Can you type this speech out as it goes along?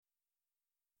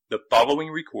The following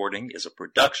recording is a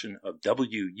production of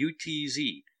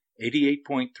WUTZ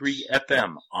 88.3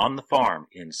 FM on the farm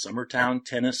in Summertown,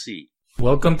 Tennessee.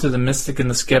 Welcome to The Mystic and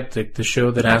the Skeptic, the show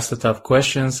that asks the tough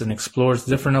questions and explores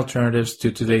different alternatives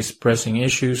to today's pressing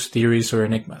issues, theories, or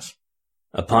enigmas.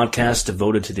 A podcast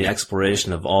devoted to the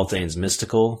exploration of all things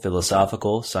mystical,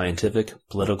 philosophical, scientific,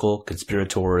 political,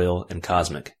 conspiratorial, and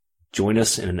cosmic. Join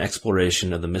us in an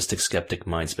exploration of the mystic-skeptic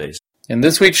mindspace. In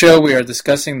this week's show, we are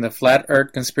discussing the Flat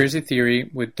Earth conspiracy theory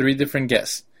with three different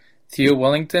guests. Theo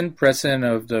Wellington, president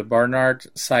of the Barnard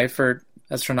Seifert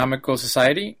Astronomical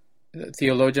Society,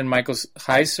 theologian Michael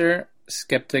Heiser,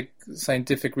 skeptic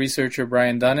scientific researcher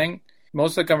Brian Dunning.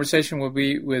 Most of the conversation will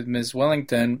be with Ms.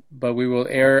 Wellington, but we will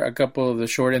air a couple of the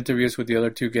short interviews with the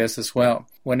other two guests as well.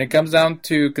 When it comes down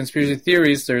to conspiracy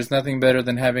theories, there is nothing better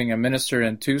than having a minister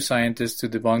and two scientists to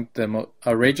debunk the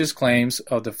outrageous claims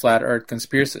of the Flat Earth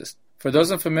conspiracists. For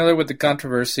those unfamiliar with the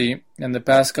controversy, in the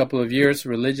past couple of years,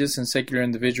 religious and secular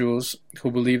individuals who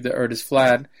believe the Earth is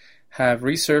flat have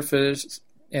resurfaced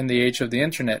in the age of the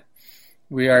Internet.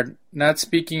 We are not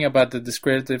speaking about the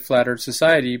discredited Flat Earth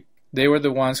Society. They were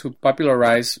the ones who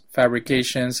popularized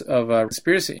fabrications of a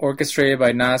conspiracy orchestrated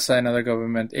by NASA and other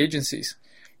government agencies.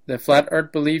 The Flat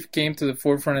Earth belief came to the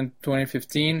forefront in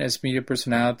 2015 as media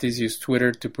personalities used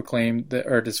Twitter to proclaim the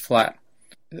Earth is flat.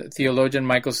 Theologian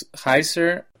Michael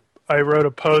Heiser. I wrote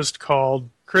a post called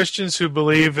 "Christians Who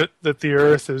Believe that the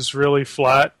Earth is really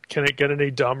flat, can it get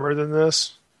any dumber than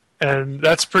this?" And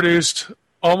that's produced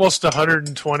almost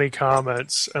 120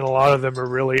 comments, and a lot of them are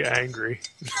really angry.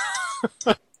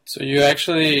 So you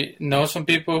actually know some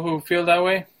people who feel that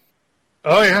way?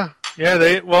 Oh, yeah. Yeah,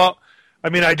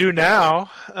 I do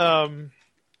now.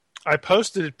 I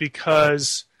posted it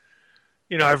because,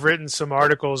 I've written some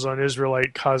articles on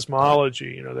Israelite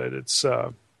cosmology, that it's,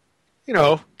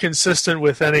 consistent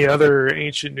with any other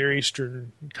ancient Near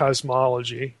Eastern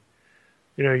cosmology.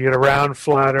 You get a round,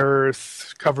 flat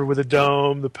Earth covered with a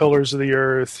dome, the pillars of the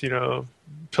Earth,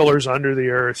 pillars under the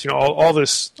Earth, all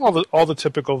the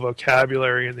typical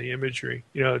vocabulary and the imagery,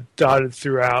 dotted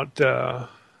throughout the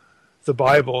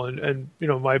Bible. And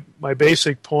my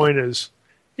basic point is,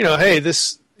 hey,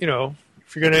 this, if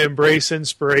you're going to embrace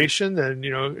inspiration,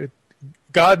 then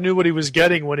God knew what he was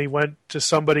getting when he went to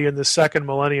somebody in the second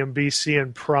millennium BC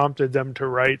and prompted them to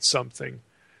write something.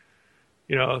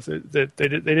 That they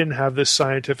didn't have this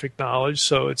scientific knowledge,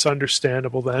 so it's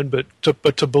understandable then. But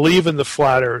to believe in the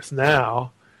flat Earth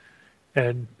now,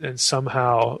 and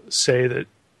somehow say that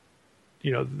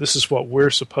this is what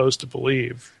we're supposed to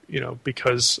believe,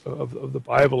 because of the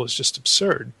Bible is just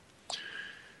absurd.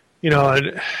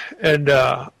 And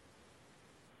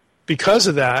because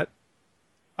of that,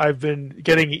 I've been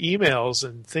getting emails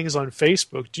and things on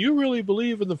Facebook. Do you really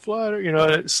believe in the flat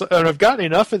Earth? And I've gotten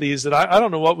enough of these that I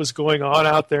don't know what was going on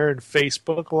out there in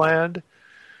Facebook land.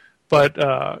 But,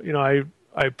 I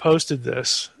posted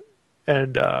this.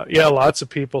 And, lots of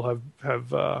people have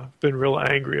been real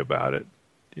angry about it.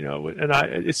 And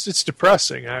it's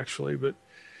depressing, actually. But,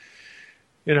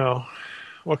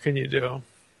 what can you do?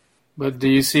 But do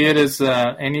you see it as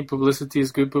any publicity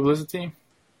is good publicity?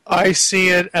 I see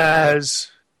it as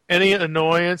any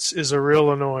annoyance is a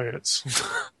real annoyance.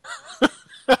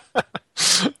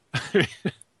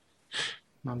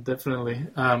 No, definitely.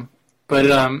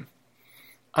 But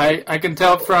I can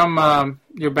tell from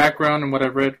your background and what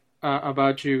I've read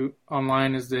about you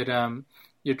online is that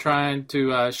you're trying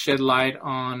to shed light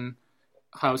on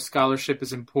how scholarship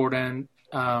is important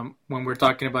when we're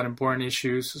talking about important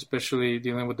issues, especially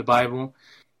dealing with the Bible.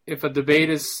 If a debate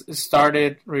is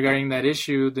started regarding that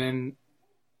issue, then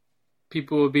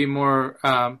people will be more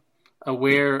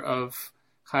aware of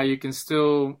how you can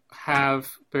still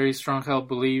have very strong held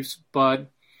beliefs,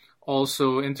 but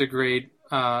also integrate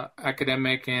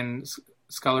academic and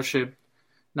scholarship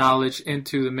knowledge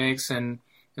into the mix and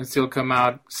still come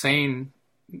out sane.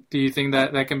 Do you think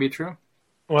that can be true?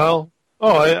 Well,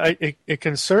 it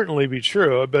can certainly be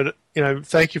true, but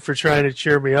thank you for trying to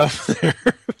cheer me up there.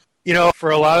 For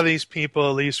a lot of these people,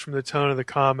 at least from the tone of the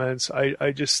comments,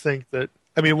 I just think that,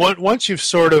 once you've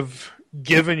sort of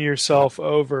given yourself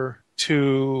over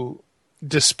to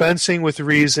dispensing with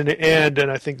reason and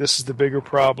I think this is the bigger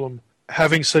problem,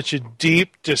 having such a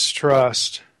deep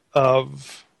distrust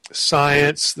of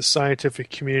science, the scientific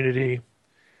community,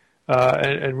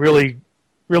 and really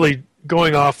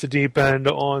going off the deep end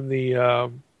on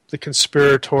the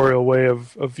conspiratorial way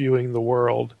of viewing the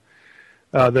world,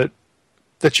 that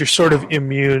you're sort of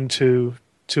immune to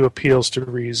appeals to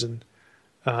reason.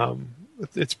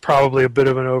 It's probably a bit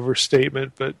of an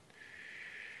overstatement, but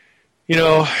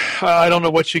I don't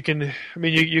know what you can.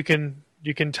 You can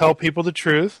you can tell people the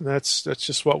truth, and that's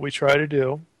just what we try to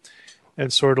do,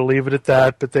 and sort of leave it at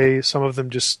that. But some of them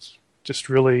just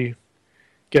really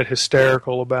get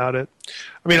hysterical about it.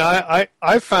 I mean,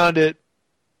 I found it,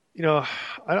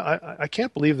 I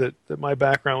can't believe that my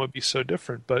background would be so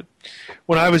different. But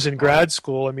when I was in grad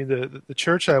school, I mean, the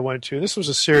church I went to, this was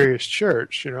a serious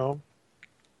church,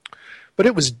 but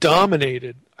it was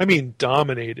dominated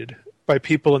by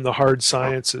people in the hard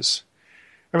sciences.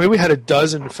 I mean, we had a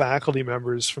dozen faculty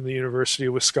members from the University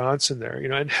of Wisconsin there,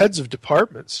 and heads of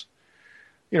departments,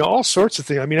 all sorts of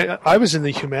things. I mean, I was in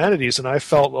the humanities and I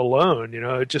felt alone,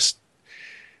 it just,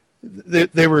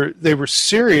 they were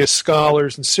serious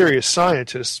scholars and serious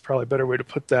scientists, probably a better way to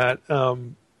put that,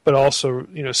 but also,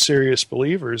 serious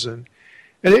believers. And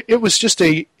it was just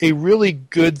a really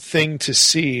good thing to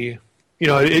see.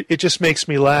 It just makes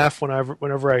me laugh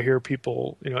whenever I hear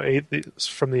people,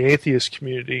 from the atheist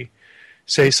community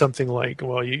say something like,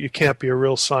 well, you can't be a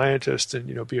real scientist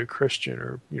and, be a Christian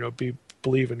or,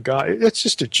 believe in God. It's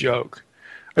just a joke.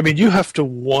 I mean, you have to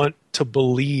want to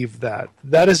believe that.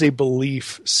 That is a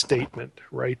belief statement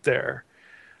right there.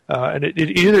 And it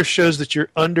either shows that you're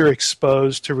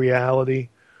underexposed to reality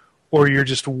or you're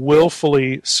just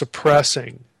willfully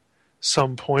suppressing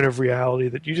some point of reality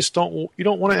that you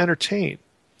don't want to entertain.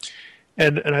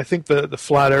 And I think the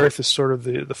flat earth is sort of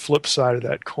the flip side of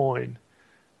that coin.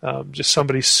 Just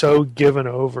somebody so giving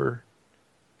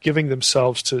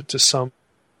themselves to some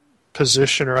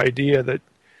position or idea that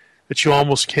you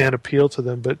almost can't appeal to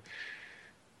them. But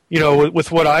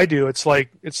with what I do, it's like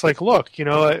look,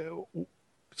 to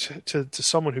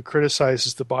someone who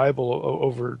criticizes the Bible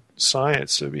over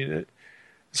science, I mean,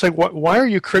 it's like, why are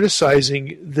you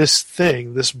criticizing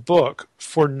this book,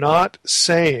 for not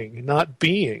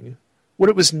being what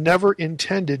it was never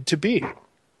intended to be?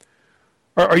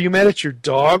 Are you mad at your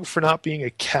dog for not being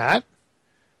a cat?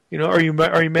 Are you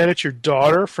mad at your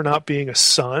daughter for not being a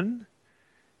son?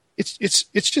 It's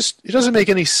just, it doesn't make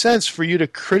any sense for you to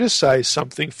criticize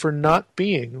something for not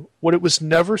being what it was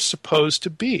never supposed to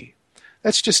be.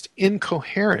 That's just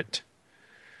incoherent.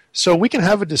 So we can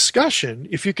have a discussion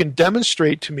if you can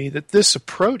demonstrate to me that this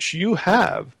approach you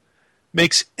have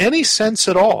makes any sense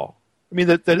at all. I mean,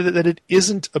 that it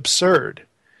isn't absurd.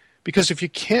 Because if you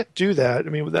can't do that, I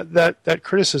mean, that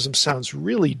criticism sounds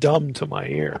really dumb to my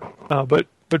ear. But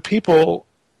people,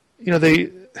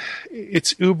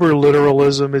 it's uber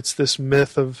literalism. It's this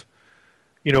myth of,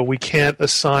 we can't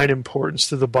assign importance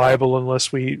to the Bible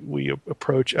unless we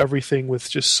approach everything with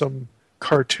just some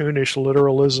cartoonish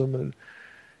literalism, and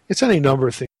it's any number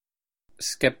of things.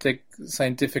 Skeptic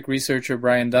scientific researcher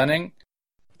Brian Dunning.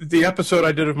 The episode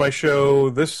I did of my show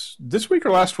this week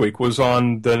or last week was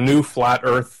on the new flat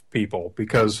Earth people,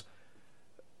 because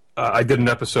I did an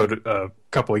episode a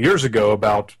couple of years ago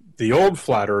about the old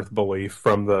flat Earth belief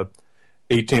from the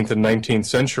 18th and 19th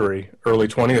century, early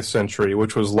 20th century,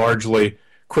 which was largely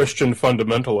Christian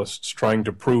fundamentalists trying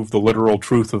to prove the literal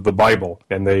truth of the Bible,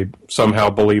 and they somehow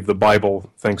believe the Bible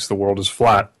thinks the world is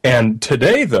flat. And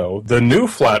today, though, the new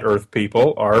flat Earth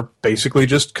people are basically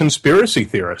just conspiracy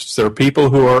theorists. They're people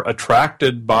who are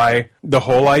attracted by the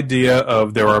whole idea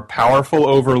of there are powerful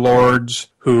overlords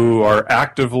who are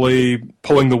actively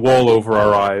pulling the wool over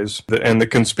our eyes, and the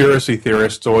conspiracy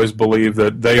theorists always believe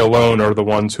that they alone are the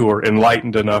ones who are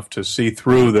enlightened enough to see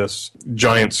through this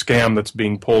giant scam that's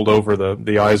being pulled over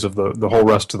the eyes of the whole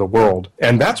rest of the world.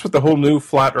 And that's what the whole new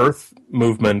flat Earth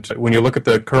movement, when you look at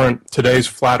today's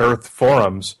flat Earth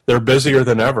forums, they're busier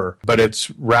than ever, but it's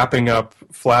wrapping up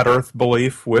flat Earth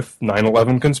belief with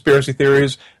 9/11 conspiracy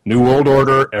theories, New World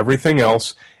Order, everything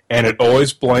else. And it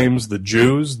always blames the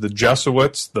Jews, the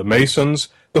Jesuits, the Masons,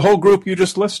 the whole group you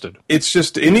just listed. It's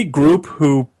just any group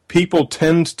who people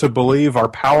tend to believe are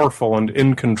powerful and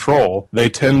in control, they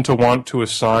tend to want to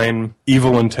assign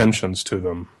evil intentions to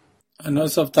them. I know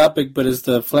it's off topic, but is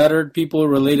the flat Earth people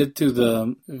related to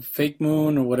the fake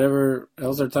moon or whatever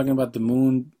else they're talking about, the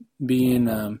moon being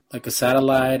like a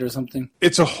satellite or something?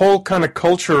 It's a whole kind of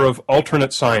culture of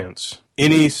alternate science.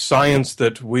 Any science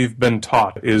that we've been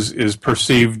taught is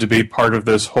perceived to be part of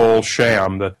this whole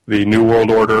sham, that the New World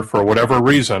Order, for whatever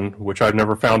reason, which I've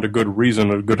never found a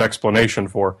good explanation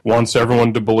for, wants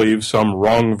everyone to believe some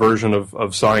wrong version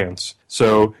of science.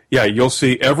 So, yeah, you'll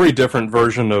see every different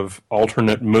version of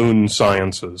alternate moon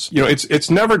sciences.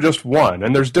 It's never just one,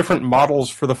 and there's different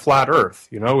models for the flat Earth.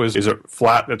 Is it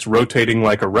flat that's rotating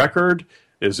like a record?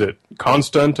 Is it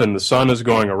constant and the sun is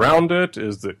going around it?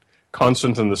 Is it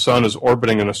constant and the sun is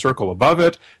orbiting in a circle above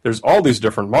it. There's all these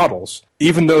different models.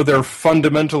 Even though they're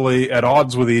fundamentally at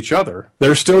odds with each other,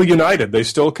 they're still united. They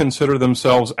still consider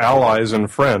themselves allies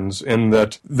and friends in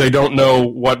that they don't know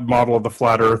what model of the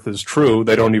flat earth is true.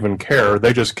 They don't even care.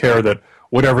 They just care that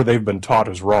whatever they've been taught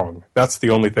is wrong. That's the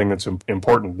only thing that's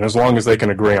important. And as long as they can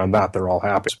agree on that, they're all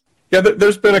happy. Yeah,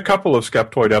 there's been a couple of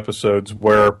Skeptoid episodes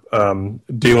where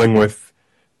dealing with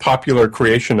popular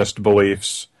creationist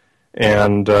beliefs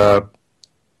and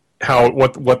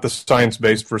what the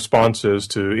science-based response is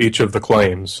to each of the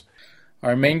claims.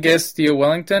 Our main guest, Theo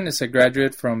Wellington, is a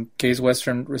graduate from Case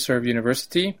Western Reserve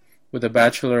University with a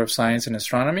Bachelor of Science in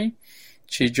Astronomy.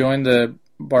 She joined the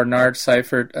Barnard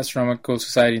Seifert Astronomical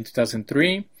Society in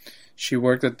 2003. She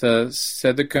worked at the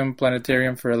Sedgwick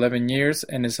Planetarium for 11 years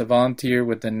and is a volunteer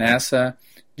with the NASA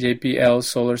JPL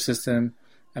Solar System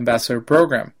Ambassador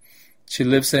Program. She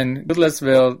lives in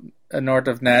Goodlettsville, north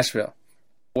of Nashville.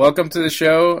 Welcome to the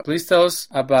show. Please tell us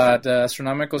about the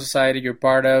Astronomical Society you're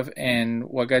part of and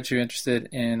what got you interested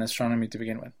in astronomy to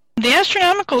begin with. The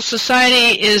Astronomical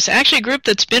Society is actually a group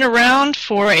that's been around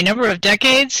for a number of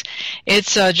decades.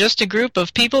 It's just a group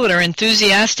of people that are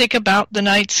enthusiastic about the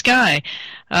night sky.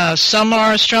 Some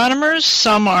are astronomers,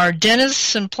 some are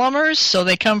dentists and plumbers, so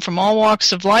they come from all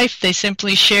walks of life. They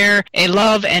simply share a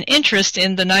love and interest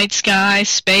in the night sky,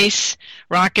 space,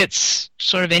 rockets,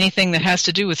 sort of anything that has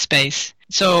to do with space.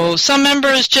 So some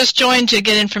members just join to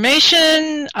get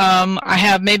information. I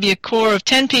have maybe a core of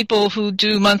 10 people who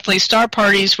do monthly star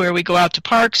parties where we go out to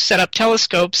parks, set up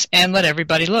telescopes, and let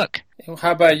everybody look.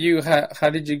 How about you? How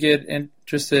did you get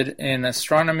interested in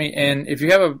astronomy? And if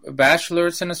you have a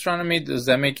bachelor's in astronomy, does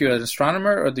that make you an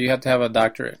astronomer, or do you have to have a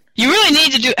doctorate? You really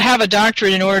need to have a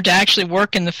doctorate in order to actually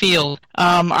work in the field.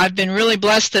 I've been really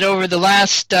blessed that over the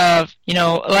last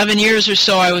 11 years or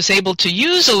so, I was able to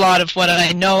use a lot of what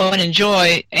I know and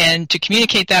enjoy and to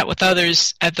communicate that with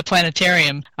others at the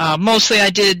planetarium. Mostly I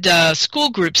did school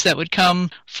groups that would come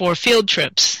for field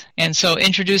trips, and so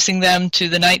introducing them to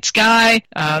the night sky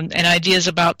and ideas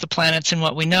about the planets and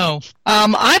what we know.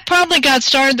 I probably got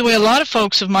started the way a lot of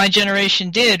folks of my generation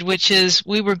did, which is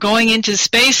we were going into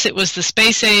space. It was the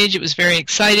space age. It was very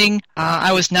exciting.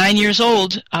 I was 9 years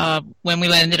old when we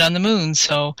landed on the moon,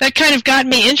 so that kind of got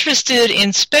me interested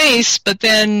in space, but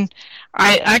then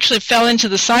I actually fell into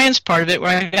the science part of it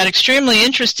where I got extremely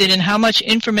interested in how much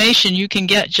information you can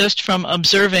get just from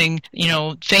observing,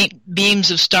 faint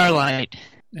beams of starlight.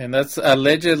 And that's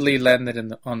allegedly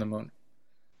landed on the moon.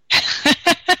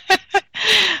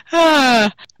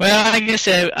 Well, like I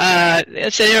said,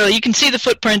 earlier, you can see the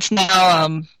footprints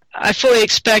now. I fully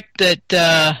expect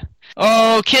that,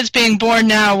 kids being born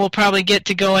now will probably get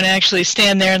to go and actually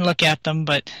stand there and look at them,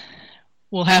 but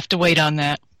we'll have to wait on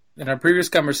that. In our previous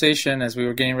conversation, as we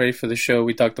were getting ready for the show,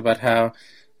 we talked about how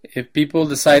if people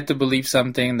decide to believe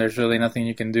something, there's really nothing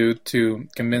you can do to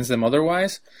convince them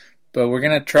otherwise. But we're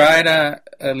going to try to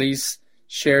at least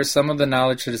share some of the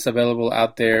knowledge that is available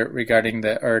out there regarding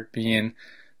the Earth being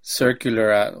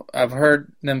circular. I've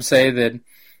heard them say that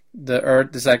the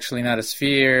Earth is actually not a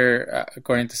sphere,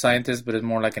 according to scientists, but it's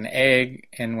more like an egg.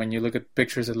 And when you look at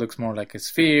pictures, it looks more like a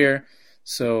sphere.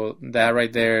 So that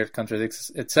right there contradicts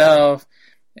itself.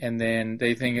 And then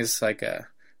they think it's like a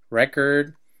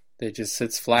record that just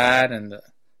sits flat, and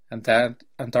the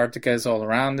Antarctica is all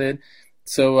around it.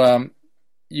 So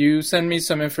you sent me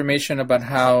some information about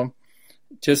how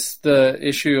just the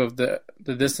issue of the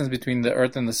distance between the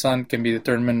Earth and the Sun can be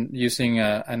determined using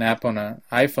an app on an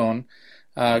iPhone.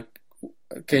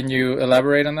 Can you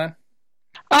elaborate on that?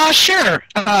 Sure.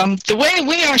 The way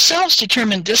we ourselves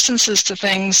determine distances to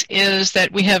things is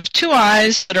that we have two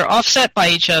eyes that are offset by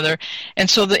each other, and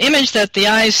so the image that the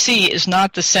eyes see is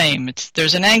not the same.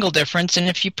 There's an angle difference, and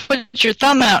if you put your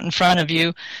thumb out in front of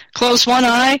you, close one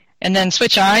eye, and then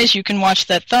switch eyes, you can watch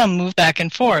that thumb move back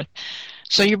and forth.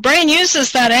 So your brain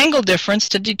uses that angle difference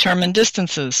to determine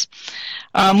distances.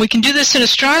 We can do this in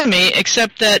astronomy,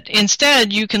 except that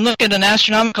instead you can look at an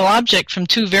astronomical object from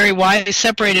two very widely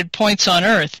separated points on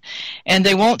Earth, and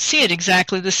they won't see it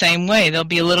exactly the same way. There'll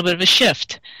be a little bit of a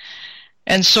shift.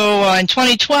 And so in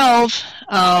 2012,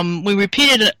 we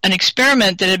repeated an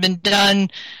experiment that had been done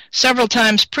several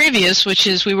times previous, which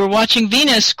is we were watching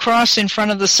Venus cross in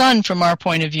front of the Sun from our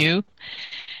point of view.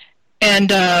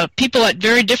 And people at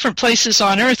very different places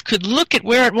on Earth could look at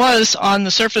where it was on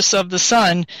the surface of the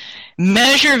Sun,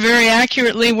 measure very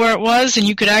accurately where it was, and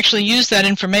you could actually use that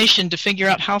information to figure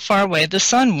out how far away the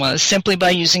Sun was simply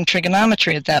by using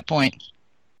trigonometry at that point.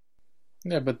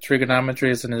 Yeah, but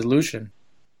trigonometry is an illusion.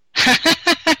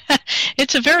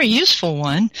 It's a very useful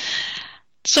one.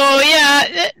 So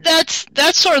yeah, that's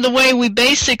sort of the way we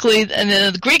basically,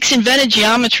 and the Greeks invented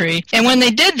geometry, and when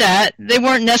they did that, they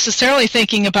weren't necessarily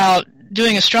thinking about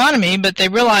doing astronomy, but they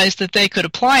realized that they could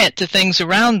apply it to things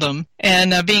around them.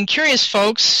 And being curious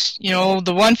folks,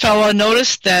 the one fellow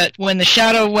noticed that when the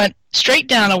shadow went straight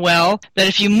down a well, that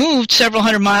if you moved several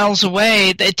hundred miles away,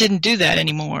 it didn't do that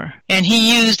anymore. And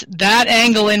he used that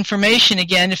angle information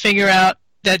again to figure out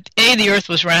that A, the Earth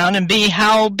was round, and B,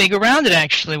 how big around it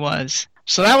actually was.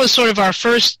 So that was sort of our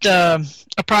first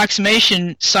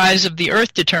approximation size of the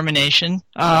Earth determination.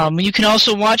 You can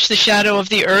also watch the shadow of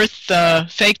the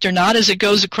Earth, faked or not, as it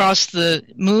goes across the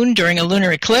moon during a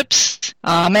lunar eclipse.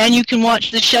 And you can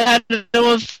watch the shadow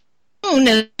of the moon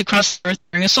as it across the Earth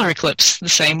during a solar eclipse the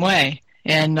same way.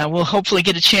 And we'll hopefully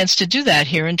get a chance to do that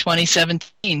here in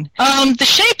 2017. The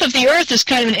shape of the Earth is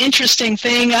kind of an interesting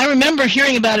thing. I remember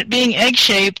hearing about it being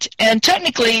egg-shaped, and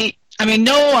technically,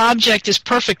 no object is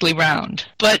perfectly round,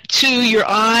 but to your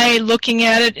eye looking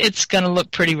at it, it's going to look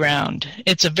pretty round.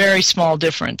 It's a very small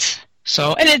difference.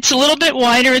 And it's a little bit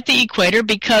wider at the equator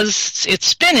because it's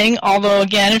spinning, although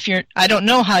again, I don't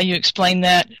know how you explain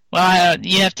that. Well,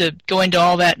 you have to go into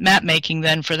all that map making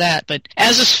then for that. But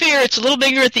as a sphere, it's a little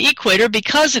bigger at the equator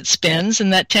because it spins,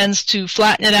 and that tends to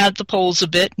flatten it out at the poles a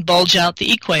bit and bulge out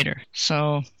the equator.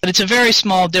 But it's a very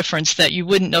small difference that you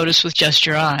wouldn't notice with just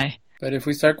your eye. But if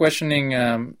we start questioning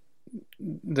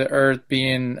the Earth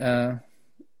being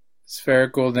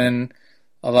spherical, then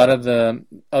a lot of the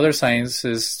other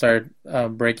sciences start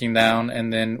breaking down,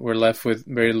 and then we're left with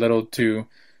very little to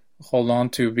hold on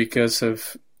to because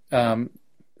of,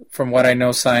 from what I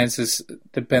know, science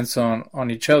depends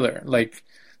on each other. Like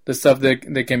the stuff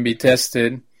that can be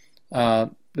tested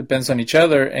depends on each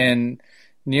other. And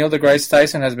Neil deGrasse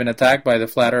Tyson has been attacked by the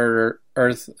Flat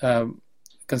Earth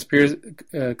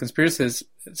conspiracists,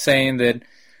 saying that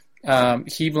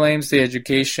he blames the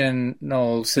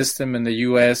educational system in the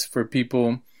U.S. for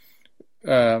people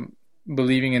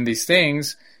believing in these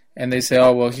things, and they say,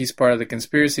 oh, well, he's part of the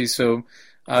conspiracy. So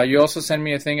you also sent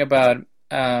me a thing about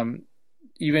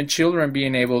even children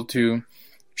being able to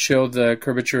show the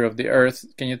curvature of the Earth.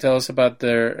 Can you tell us about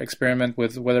their experiment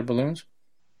with weather balloons?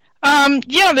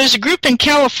 Yeah, there's a group in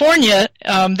California.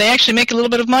 They actually make a little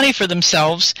bit of money for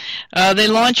themselves. They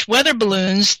launch weather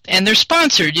balloons, and they're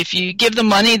sponsored. If you give them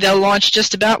money, they'll launch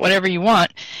just about whatever you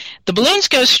want. The balloons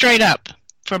go straight up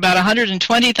for about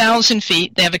 120,000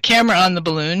 feet. They have a camera on the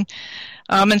balloon.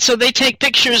 And so they take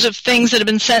pictures of things that have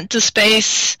been sent to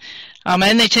space,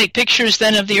 and they take pictures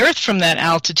then of the Earth from that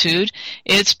altitude.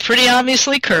 It's pretty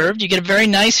obviously curved. You get a very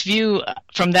nice view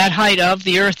from that height of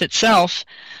the Earth itself.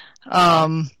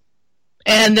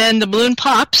 And then the balloon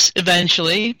pops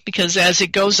eventually, because as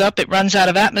it goes up, it runs out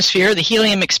of atmosphere. The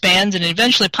helium expands, and it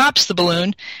eventually pops the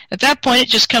balloon. At that point, it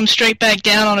just comes straight back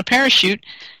down on a parachute.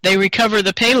 They recover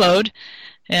the payload,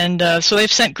 and so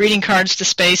they've sent greeting cards to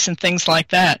space and things like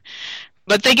that.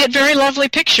 But they get very lovely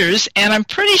pictures, and I'm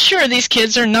pretty sure these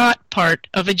kids are not part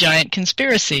of a giant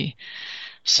conspiracy.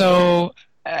 So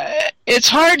it's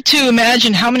hard to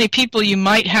imagine how many people you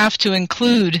might have to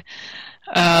include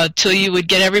till you would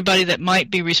get everybody that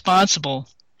might be responsible.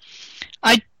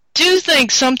 I do think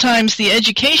sometimes the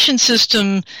education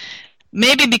system,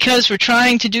 maybe because we're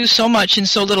trying to do so much in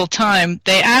so little time,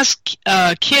 they ask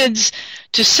kids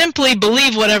to simply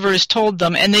believe whatever is told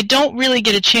them, and they don't really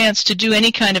get a chance to do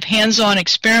any kind of hands-on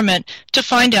experiment to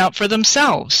find out for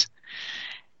themselves.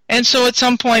 And so at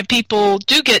some point people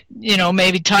do get,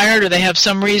 maybe tired, or they have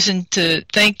some reason to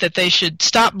think that they should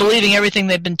stop believing everything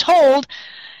they've been told.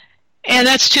 And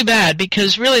that's too bad,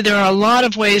 because really there are a lot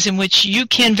of ways in which you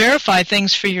can verify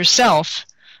things for yourself.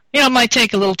 It might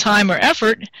take a little time or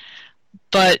effort,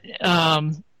 but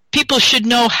people should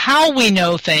know how we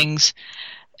know things,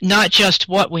 not just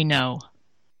what we know.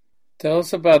 Tell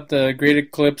us about the great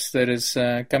eclipse that is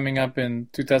coming up in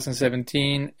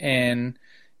 2017, and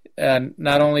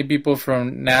not only people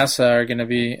from NASA are going to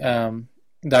be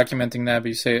documenting that, but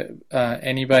you say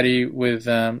anybody with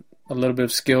a little bit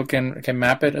of skill can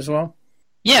map it as well?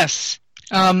 Yes.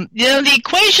 The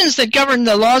equations that govern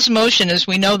the laws of motion as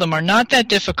we know them are not that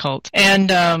difficult. And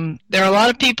there are a lot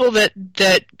of people that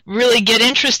really get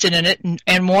interested in it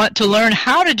and want to learn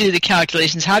how to do the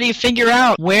calculations. How do you figure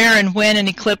out where and when an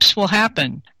eclipse will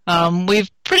happen? We've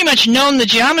pretty much known the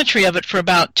geometry of it for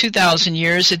about 2,000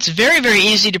 years. It's very, very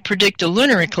easy to predict a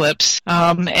lunar eclipse.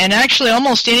 And actually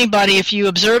almost anybody, if you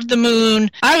observe the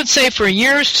moon, I would say for a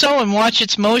year or so and watch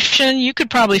its motion, you could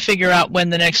probably figure out when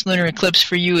the next lunar eclipse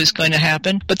for you is going to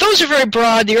happen. But those are very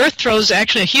broad. The Earth throws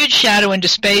actually a huge shadow into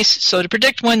space, so to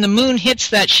predict when the moon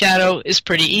hits that shadow is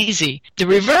pretty easy. The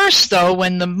reverse, though,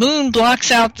 when the moon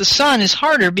blocks out the sun, is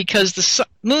harder because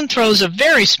moon throws a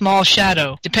very small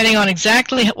shadow, depending on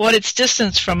exactly what its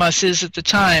distance from us is at the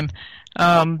time.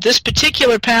 This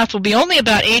particular path will be only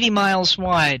about 80 miles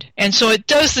wide. And so it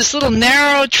does this little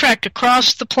narrow trek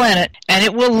across the planet, and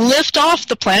it will lift off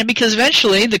the planet because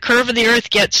eventually the curve of the Earth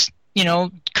gets,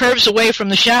 curves away from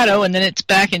the shadow, and then it's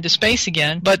back into space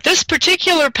again. But this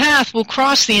particular path will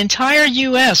cross the entire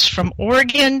U.S. from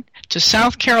Oregon to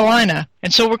South Carolina.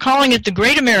 And so we're calling it the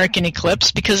Great American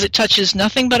Eclipse because it touches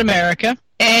nothing but America.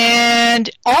 And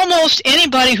almost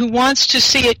anybody who wants to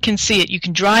see it can see it. You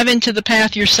can drive into the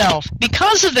path yourself.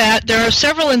 Because of that, there are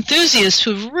several enthusiasts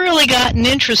who've really gotten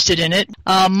interested in it.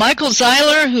 Michael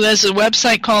Zeiler, who has a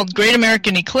website called Great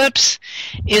American Eclipse,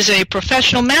 is a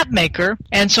professional map maker,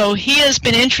 and so he has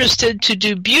been interested to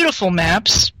do beautiful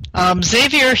maps.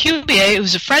 Xavier Hubier,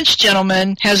 who's a French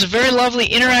gentleman, has a very lovely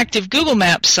interactive Google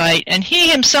Maps site, and he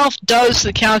himself does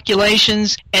the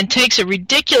calculations and takes a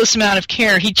ridiculous amount of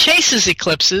care. He chases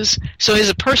eclipses, so he has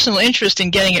a personal interest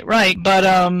in getting it right, but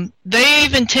they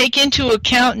even take into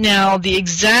account now the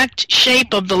exact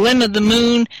shape of the limb of the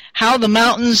moon, how the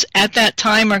mountains at that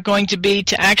time are going to be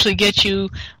to actually get you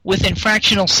within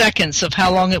fractional seconds of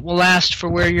how long it will last for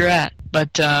where you're at.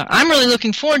 But I'm really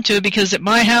looking forward to it because at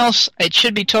my house, it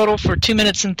should be total for 2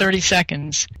 minutes and 30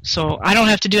 seconds. So I don't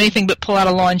have to do anything but pull out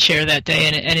a lawn chair that day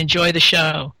and enjoy the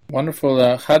show.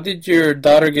 Wonderful. How did your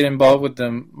daughter get involved with the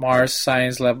Mars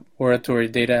Science Laboratory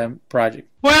Data Project?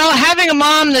 Well, having a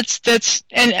mom that's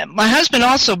and my husband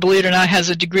also, believe it or not, has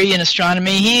a degree in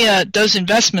astronomy. He does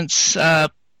investments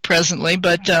presently,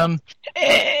 but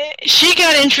she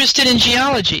got interested in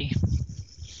geology.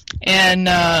 And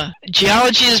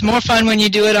geology is more fun when you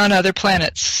do it on other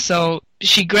planets. So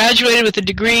she graduated with a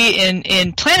degree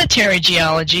in planetary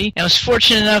geology and was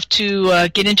fortunate enough to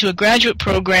get into a graduate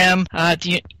program at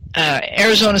the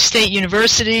Arizona State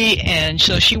University, and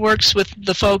so she works with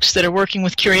the folks that are working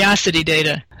with Curiosity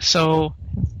data. So,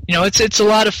 it's a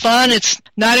lot of fun. It's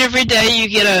not every day you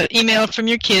get an email from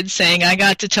your kids saying, I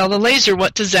got to tell the laser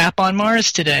what to zap on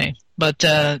Mars today. But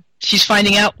she's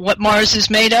finding out what Mars is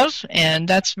made of, and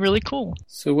that's really cool.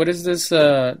 So what is this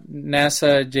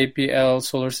NASA JPL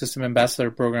Solar System Ambassador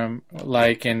Program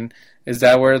like, and is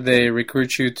that where they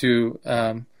recruit you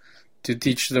to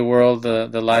teach the world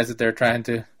the lies that they're trying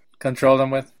to control them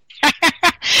with?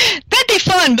 That'd be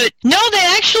fun, but no, they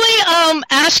actually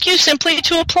ask you simply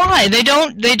to apply. They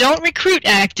don't recruit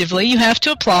actively. You have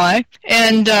to apply,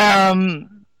 and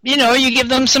you give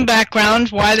them some background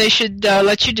why they should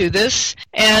let you do this,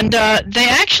 and they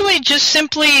actually just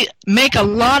simply make a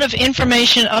lot of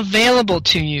information available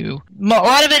to you. A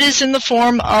lot of it is in the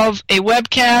form of a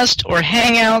webcast or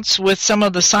hangouts with some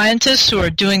of the scientists who are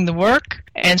doing the work,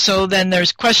 and so then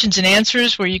there's questions and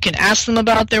answers where you can ask them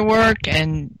about their work,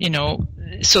 and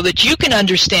so that you can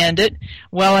understand it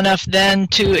well enough then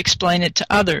to explain it to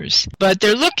others. But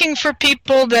they're looking for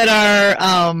people that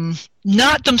are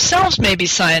not themselves maybe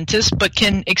scientists, but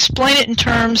can explain it in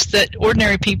terms that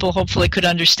ordinary people hopefully could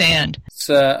understand.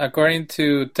 So, according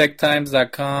to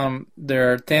techtimes.com,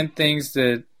 there are 10 things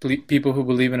that people who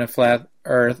believe in a flat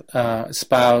Earth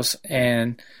espouse,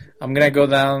 and I'm going to go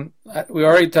down. We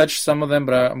already touched some of them,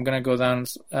 but I'm going to go down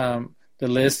the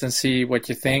list and see what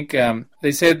you think.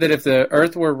 They said that if the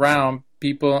Earth were round,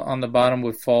 people on the bottom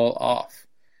would fall off.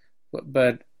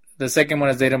 But the second one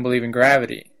is they don't believe in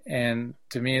gravity. And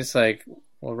to me, it's like,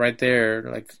 well, right there,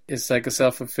 like it's like a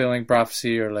self-fulfilling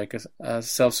prophecy or like a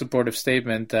self-supportive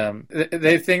statement.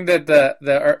 They think that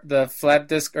the flat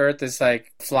disk Earth is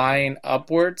like flying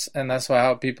upwards, and that's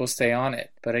how people stay on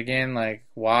it. But again, like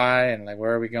why and like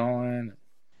where are we going?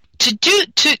 To do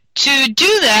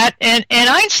that, and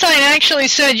Einstein actually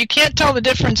said you can't tell the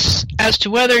difference as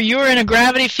to whether you're in a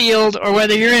gravity field or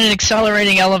whether you're in an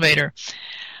accelerating elevator.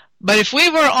 But if we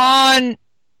were on,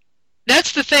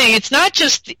 that's the thing, it's not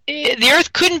just, the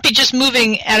Earth couldn't be just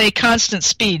moving at a constant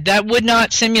speed. That would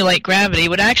not simulate gravity. It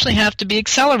would actually have to be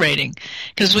accelerating.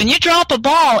 Because when you drop a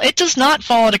ball, it does not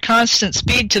fall at a constant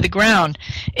speed to the ground.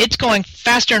 It's going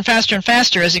faster and faster and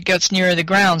faster as it gets nearer the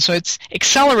ground, so it's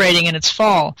accelerating in its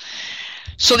fall.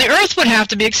 So the Earth would have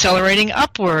to be accelerating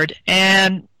upward,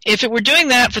 and if it were doing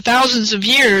that for thousands of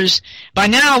years, by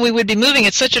now we would be moving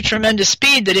at such a tremendous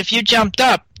speed that if you jumped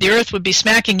up, the Earth would be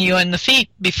smacking you in the feet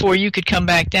before you could come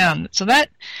back down. So that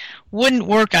wouldn't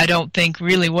work, I don't think,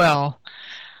 really well.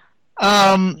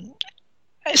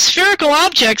 Spherical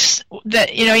objects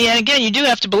that, again, you do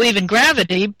have to believe in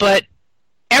gravity, but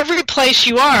every place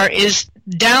you are is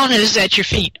down is at your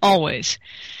feet, always.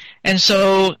 And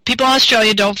so people in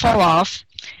Australia don't fall off.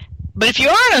 But if you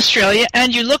are in Australia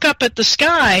and you look up at the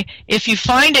sky, if you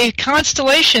find a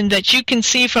constellation that you can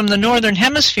see from the northern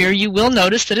hemisphere, you will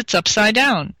notice that it's upside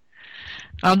down.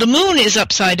 The moon is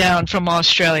upside down from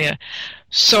Australia.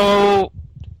 So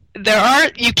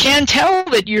you can tell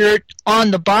that you're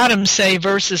on the bottom, say,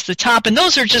 versus the top, and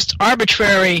those are just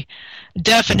arbitrary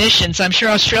definitions. I'm sure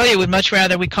Australia would much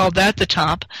rather we called that the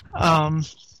top.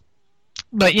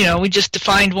 But, we just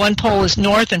defined one pole as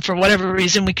north, and for whatever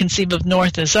reason we conceive of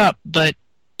north as up. But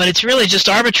it's really just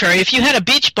arbitrary. If you had a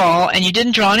beach ball and you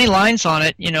didn't draw any lines on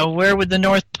it, where would the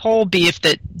North Pole be if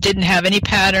that didn't have any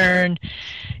pattern,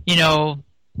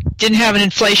 didn't have an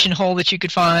inflation hole that you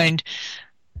could find?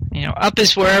 Up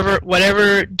is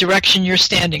whatever direction you're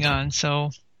standing on.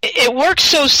 So it works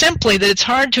so simply that it's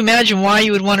hard to imagine why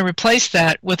you would want to replace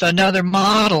that with another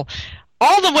model.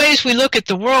 All the ways we look at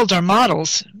the world are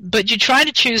models, but you try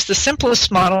to choose the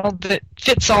simplest model that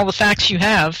fits all the facts you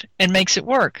have and makes it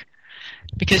work.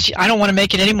 Because I don't want to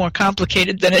make it any more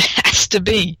complicated than it has to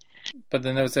be. But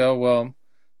then they'll say, oh, well,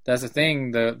 that's the thing.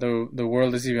 The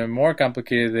world is even more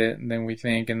complicated than we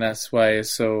think, and that's why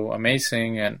it's so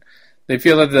amazing. And they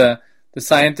feel that the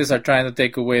scientists are trying to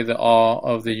take away the awe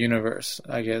of the universe,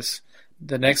 I guess.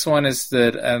 The next one is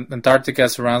that Antarctica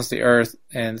surrounds the Earth,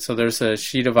 and so there's a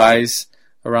sheet of ice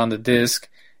around the disk,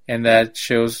 and that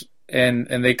shows, and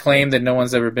they claim that no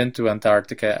one's ever been to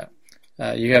Antarctica.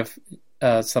 You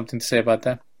have something to say about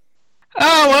that?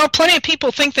 Oh, well, plenty of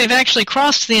people think they've actually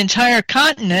crossed the entire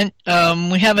continent.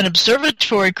 We have an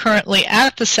observatory currently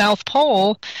at the South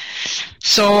Pole,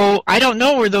 so I don't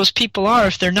know where those people are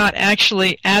if they're not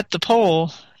actually at the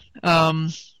pole.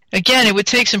 Again, it would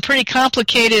take some pretty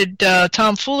complicated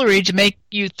tomfoolery to make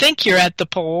you think you're at the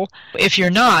pole if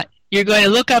you're not. You're going to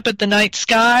look up at the night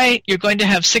sky. You're going to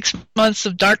have 6 months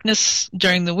of darkness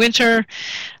during the winter.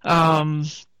 And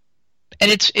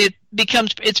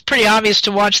it's pretty obvious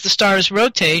to watch the stars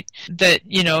rotate that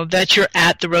you're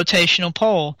at the rotational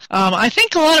pole. I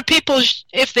think a lot of people,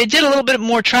 if they did a little bit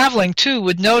more traveling too,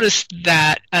 would notice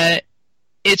that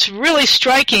it's really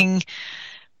striking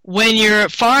when you're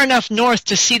far enough north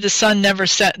to see the sun never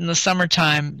set in the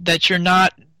summertime that you're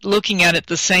not looking at it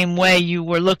the same way you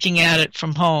were looking at it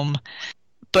from home.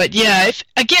 But yeah,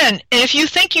 if you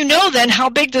think then how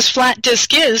big this flat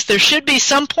disk is, there should be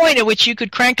some point at which you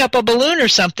could crank up a balloon or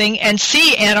something and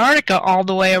see Antarctica all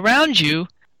the way around you.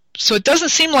 So it doesn't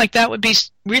seem like that would be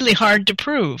really hard to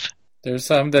prove. There's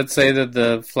some that say that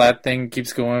the flat thing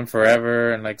keeps going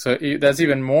forever, and so that's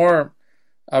even more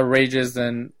outrageous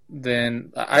than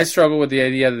I struggle with the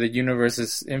idea that the universe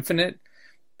is infinite,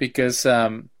 because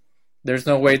there's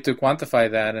no way to quantify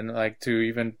that and to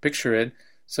even picture it.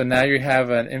 So now you have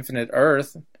an infinite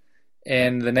Earth,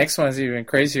 and the next one is even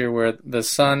crazier, where the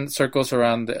sun circles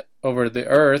around over the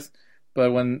Earth.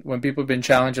 But when people have been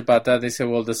challenged about that, they say,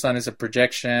 well, the sun is a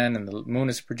projection and the moon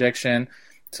is a projection.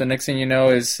 So next thing you know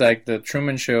is like the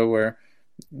Truman Show, where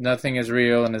nothing is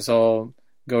real and it's all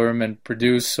government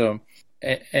produced. So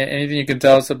anything you can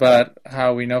tell us about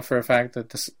how we know for a fact that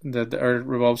the Earth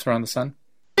revolves around the sun?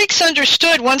 Greeks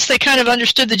understood, once they kind of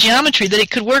understood the geometry, that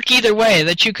it could work either way,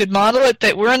 that you could model it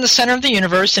that we're in the center of the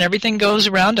universe and everything goes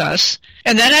around us,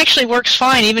 and that actually works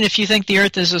fine even if you think the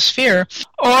Earth is a sphere,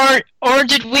 or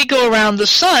did we go around the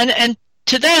sun? And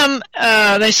to them,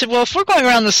 they said, well, if we're going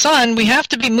around the sun, we have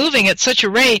to be moving at such a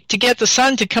rate to get the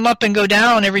sun to come up and go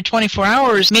down every 24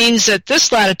 hours means that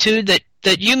this latitude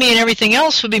that you, me, and everything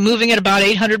else would be moving at about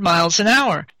 800 miles an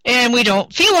hour. And we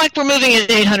don't feel like we're moving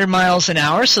at 800 miles an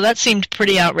hour, so that seemed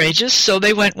pretty outrageous, so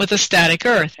they went with a static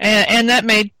Earth. And that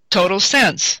made total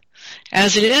sense.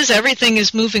 As it is, everything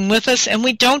is moving with us, and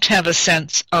we don't have a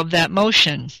sense of that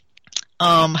motion.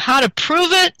 How to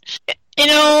prove it?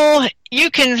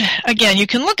 You can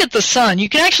look at the sun. You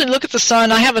can actually look at the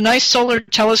sun. I have a nice solar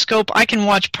telescope. I can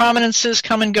watch prominences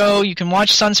come and go. You can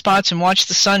watch sunspots and watch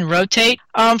the sun rotate.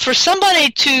 For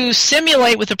somebody to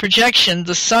simulate with a projection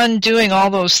the sun doing all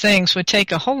those things would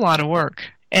take a whole lot of work.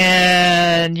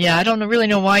 And yeah, I don't really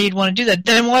know why you'd want to do that.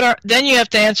 Then you have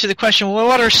to answer the question, well,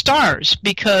 what are stars?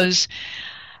 Because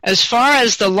as far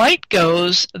as the light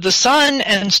goes, the sun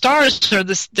and stars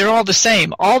they're all the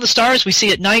same. All the stars we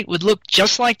see at night would look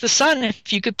just like the sun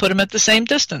if you could put them at the same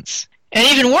distance. And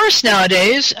even worse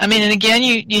nowadays, and again,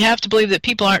 you have to believe that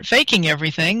people aren't faking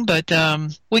everything, but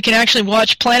we can actually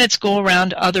watch planets go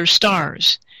around other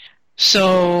stars.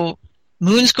 So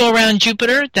moons go around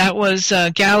Jupiter. That was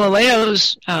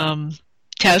Galileo's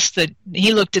test, that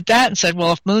he looked at that and said,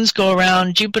 well, if moons go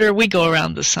around Jupiter, we go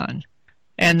around the sun.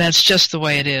 And that's just the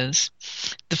way it is.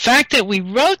 The fact that we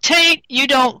rotate, you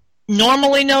don't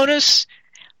normally notice,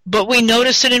 but we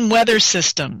notice it in weather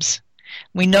systems.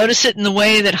 We notice it in the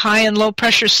way that high and low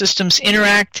pressure systems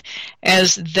interact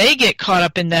as they get caught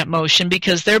up in that motion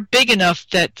because they're big enough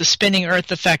that the spinning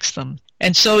Earth affects them.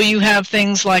 And so you have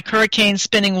things like hurricanes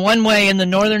spinning one way in the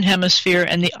northern hemisphere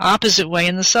and the opposite way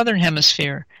in the southern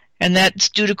hemisphere. And that's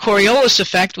due to Coriolis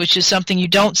effect, which is something you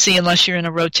don't see unless you're in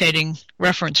a rotating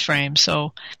reference frame.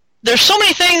 So there's so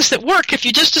many things that work if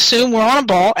you just assume we're on a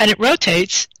ball and it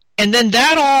rotates, and then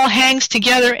that all hangs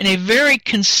together in a very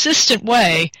consistent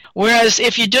way. Whereas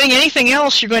if you're doing anything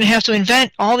else, you're going to have to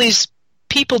invent all these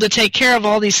people to take care of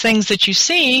all these things that you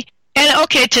see. And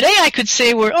okay, today I could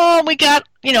say we got,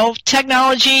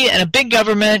 technology and a big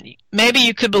government. Maybe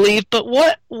you could believe, but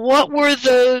what were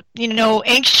the,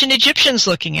 ancient Egyptians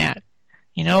looking at?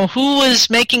 Who was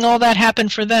making all that happen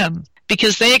for them?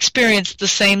 Because they experienced the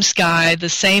same sky, the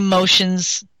same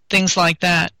motions, things like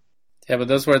that. Yeah, but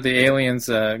those were the aliens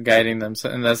guiding them,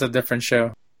 and that's a different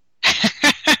show.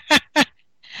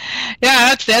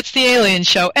 Yeah, that's the alien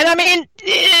show. And I mean,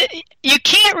 you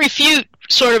can't refute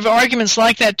sort of arguments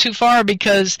like that too far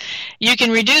because you can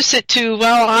reduce it to,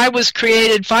 well, I was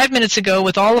created 5 minutes ago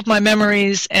with all of my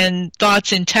memories and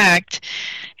thoughts intact,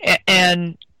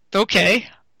 and okay.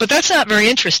 But that's not very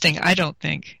interesting, I don't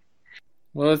think.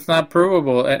 Well, it's not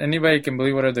provable. Anybody can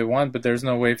believe whatever they want, but there's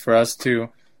no way for us to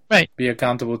be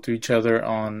accountable to each other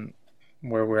on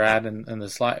where we're at in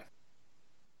this life.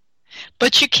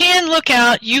 But you can look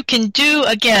out. You can do,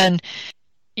 again,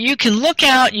 you can look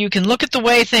out. You can look at the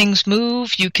way things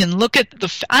move. You can look at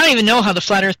I don't even know how the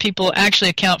Flat Earth people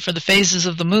actually account for the phases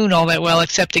of the moon all that well,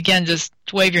 except, again, just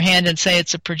wave your hand and say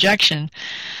it's a projection.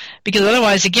 Because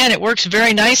otherwise, again, it works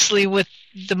very nicely with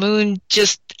the moon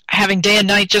just having day and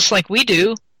night just like we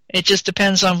do. It just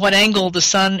depends on what angle the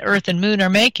sun, earth, and moon are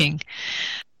making.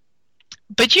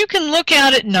 But you can look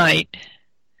out at night,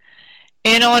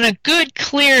 and on a good,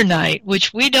 clear night,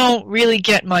 which we don't really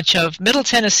get much of, Middle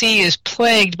Tennessee is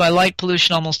plagued by light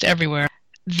pollution almost everywhere.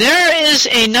 There is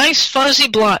a nice fuzzy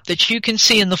blot that you can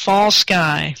see in the fall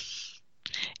sky.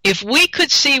 If we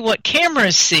could see what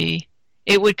cameras see,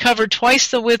 it would cover twice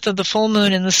the width of the full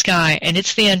moon in the sky, and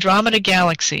it's the Andromeda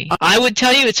Galaxy. I would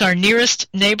tell you it's our nearest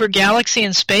neighbor galaxy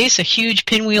in space, a huge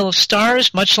pinwheel of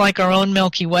stars, much like our own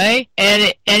Milky Way,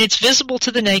 and it's visible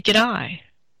to the naked eye.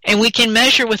 And we can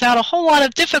measure without a whole lot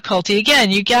of difficulty.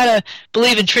 Again, you gotta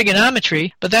believe in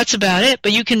trigonometry, but that's about it.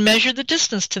 But you can measure the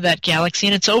distance to that galaxy,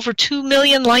 and it's over 2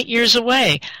 million light years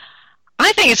away.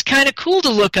 I think it's kind of cool to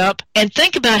look up and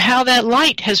think about how that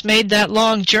light has made that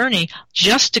long journey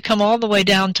just to come all the way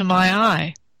down to my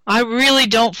eye. I really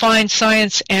don't find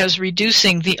science as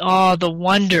reducing the awe, the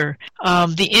wonder,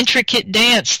 the intricate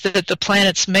dance that the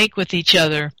planets make with each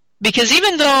other. Because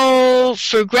even though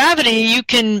for gravity you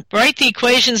can write the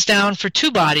equations down for two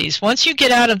bodies, once you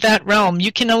get out of that realm,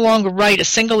 you can no longer write a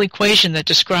single equation that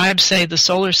describes, say, the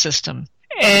solar system.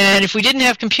 And if we didn't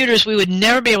have computers, we would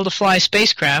never be able to fly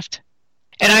spacecraft.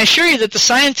 And I assure you that the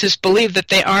scientists believe that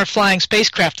they are flying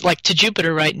spacecraft like to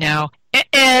Jupiter right now.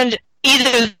 And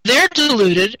either they're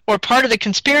deluded or part of the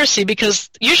conspiracy because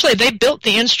usually they built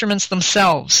the instruments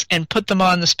themselves and put them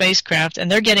on the spacecraft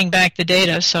and they're getting back the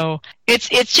data. So it's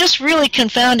just really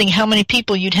confounding how many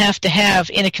people you'd have to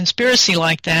have in a conspiracy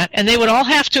like that, and they would all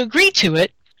have to agree to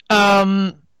it.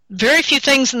 Very few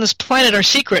things in this planet are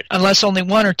secret unless only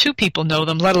one or two people know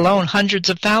them, let alone hundreds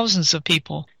of thousands of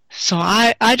people. So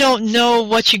I don't know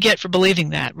what you get for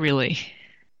believing that, really.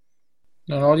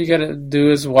 No, all you gotta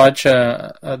do is watch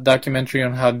a documentary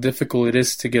on how difficult it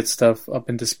is to get stuff up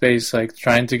into space, like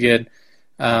trying to get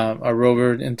a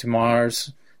rover into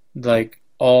Mars, like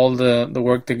all the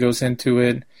work that goes into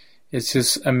it. It's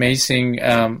just amazing,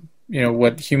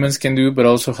 what humans can do, but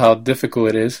also how difficult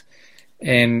it is,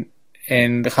 and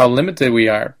how limited we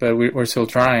are, but we're still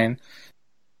trying.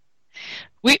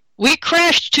 We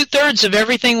crashed 2/3 of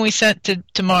everything we sent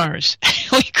to Mars.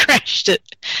 We crashed it.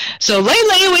 So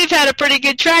lately we've had a pretty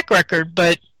good track record,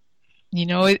 but,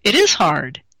 it is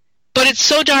hard. But it's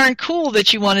so darn cool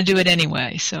that you want to do it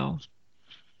anyway. So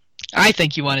I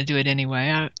think you want to do it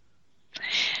anyway.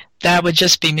 That would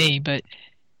just be me, but...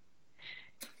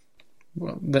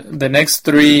 Well, the next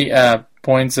 3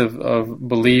 points of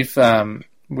belief...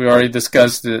 we already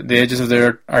discussed the edges of the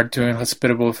Earth are too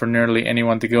inhospitable for nearly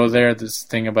anyone to go there. This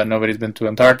thing about nobody's been to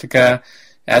Antarctica.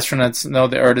 Astronauts know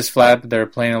the Earth is flat, but they're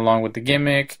playing along with the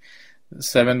gimmick. The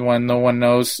 7th one, no one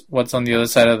knows what's on the other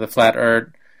side of the flat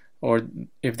Earth, or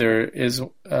if there is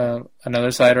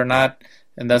another side or not.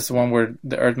 And that's the one where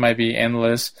the Earth might be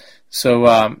endless. So,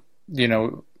 I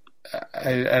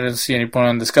don't see any point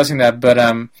on discussing that. But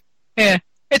yeah,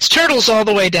 it's turtles all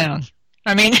the way down.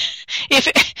 I mean,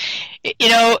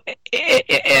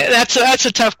 that's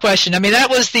a tough question. I mean, that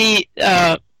was the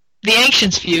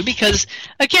ancients' view, because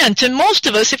again, to most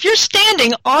of us, if you're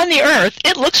standing on the Earth,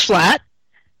 it looks flat.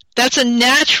 That's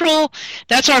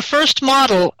our first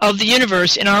model of the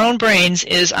universe in our own brains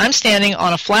is I'm standing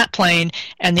on a flat plane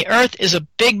and the Earth is a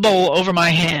big bowl over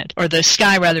my head, or the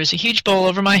sky rather is a huge bowl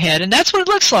over my head, and that's what it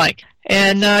looks like.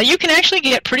 And you can actually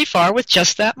get pretty far with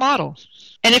just that model.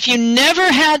 And if you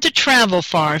never had to travel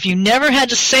far, if you never had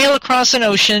to sail across an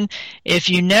ocean, if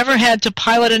you never had to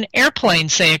pilot an airplane,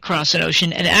 say, across an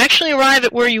ocean and actually arrive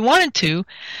at where you wanted to,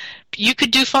 you could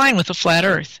do fine with a flat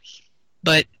Earth.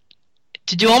 But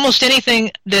to do almost anything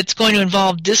that's going to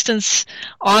involve distance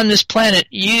on this planet,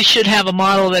 you should have a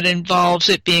model that involves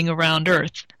it being around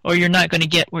Earth, or you're not going to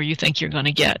get where you think you're going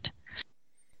to get.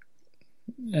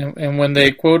 And when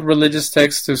they quote religious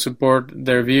texts to support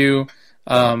their view,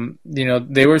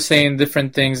 they were saying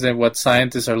different things than what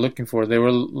scientists are looking for. They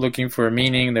were looking for a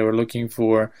meaning. They were looking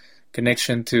for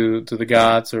connection to the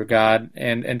gods or God,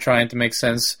 and trying to make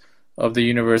sense of the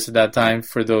universe at that time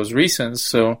for those reasons.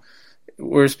 So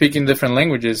we're speaking different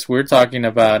languages. We're talking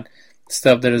about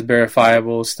stuff that is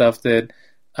verifiable, stuff that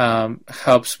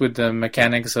helps with the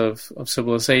mechanics of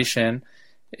civilization.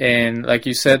 And like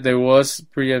you said, there was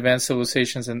pretty advanced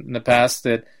civilizations in the past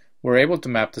that were able to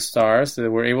map the stars, that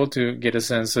were able to get a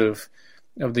sense of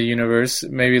the universe,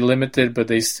 maybe limited, but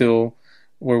they still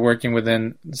were working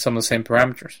within some of the same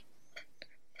parameters.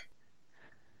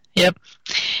 Yep.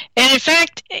 And in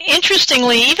fact,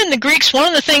 interestingly, even the Greeks, one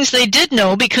of the things they did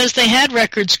know, because they had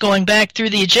records going back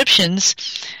through the Egyptians,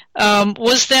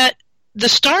 was that the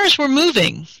stars were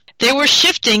moving. They were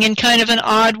shifting in kind of an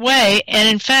odd way. And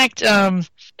in fact,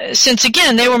 since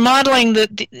again they were modeling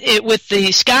it with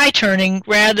the sky turning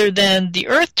rather than the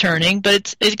Earth turning,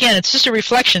 but it's just a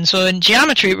reflection. So in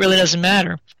geometry, it really doesn't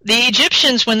matter. The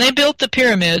Egyptians, when they built the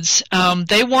pyramids,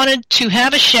 they wanted to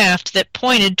have a shaft that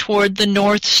pointed toward the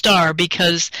North Star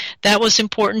because that was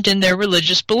important in their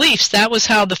religious beliefs. That was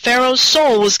how the pharaoh's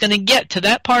soul was going to get to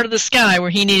that part of the sky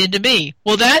where he needed to be.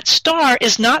 Well, that star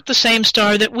is not the same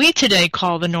star that we today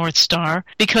call the North Star,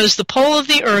 because the pole of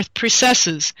the Earth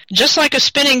precesses. Just like a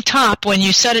spinning top, when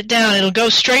you set it down, it'll go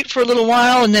straight for a little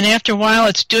while, and then after a while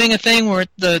it's doing a thing where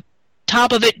the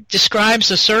top of it describes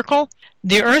a circle.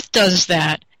 The Earth does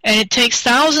that. And it takes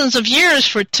thousands of years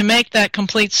for it to make that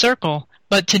complete circle.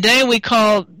 But today we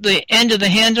call the end of the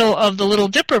handle of the Little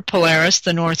Dipper Polaris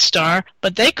the North Star,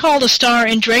 but they called a star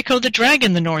in Draco the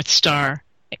Dragon the North Star,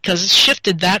 because it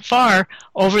shifted that far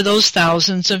over those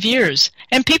thousands of years.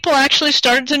 And people actually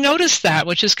started to notice that,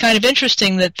 which is kind of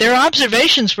interesting, that their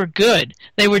observations were good.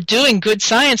 They were doing good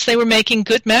science. They were making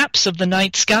good maps of the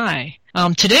night sky.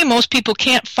 Today most people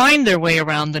can't find their way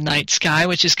around the night sky,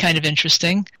 which is kind of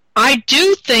interesting. I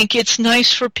do think it's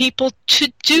nice for people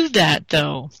to do that,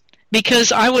 though,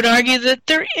 because I would argue that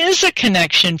there is a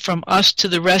connection from us to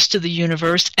the rest of the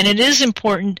universe, and it is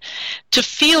important to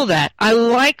feel that. I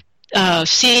like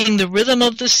seeing the rhythm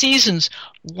of the seasons,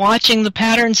 watching the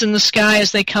patterns in the sky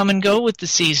as they come and go with the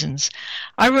seasons.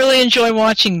 I really enjoy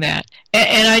watching that,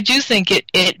 and I do think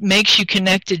it makes you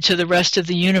connected to the rest of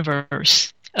the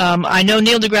universe. I know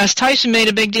Neil deGrasse Tyson made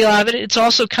a big deal out of it. It's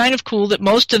also kind of cool that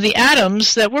most of the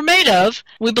atoms that we're made of,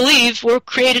 we believe, were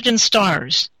created in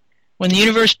stars. When the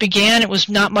universe began, it was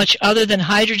not much other than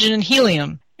hydrogen and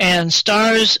helium. And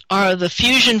stars are the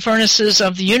fusion furnaces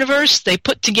of the universe. They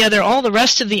put together all the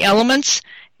rest of the elements,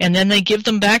 and then they give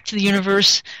them back to the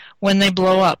universe when they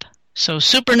blow up. So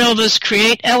supernovas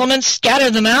create elements, scatter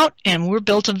them out, and we're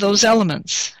built of those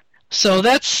elements. So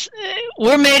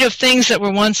we're made of things that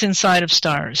were once inside of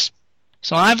stars.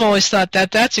 So I've always thought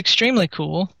that that's extremely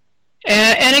cool.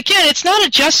 And again, it's not a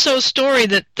just so story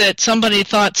that somebody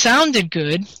thought sounded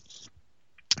good.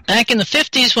 Back in the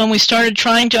 50s, when we started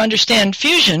trying to understand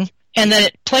fusion, and that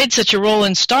it played such a role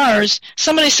in stars,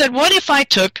 somebody said, what if I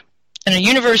took in a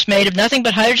universe made of nothing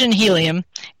but hydrogen and helium,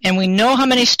 and we know how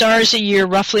many stars a year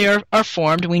roughly are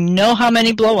formed, we know how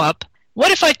many blow up,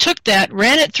 what if I took that,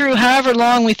 ran it through however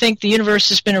long we think the universe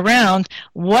has been around,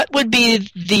 what would be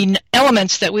the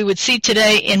elements that we would see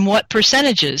today in what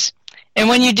percentages? And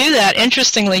when you do that,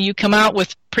 interestingly, you come out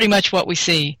with pretty much what we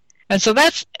see. And so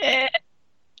that's...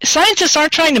 scientists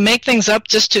aren't trying to make things up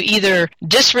just to either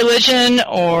diss religion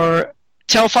or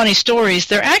tell funny stories.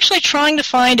 They're actually trying to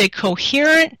find a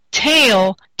coherent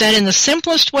tale that in the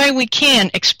simplest way we can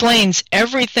explains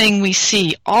everything we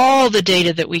see, all the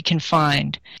data that we can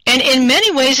find. And in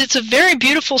many ways, it's a very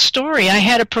beautiful story. I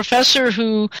had a professor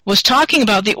who was talking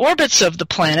about the orbits of the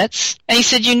planets, and he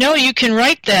said, you can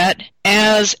write that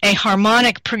as a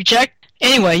harmonic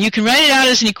Anyway, you can write it out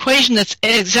as an equation that's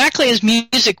exactly as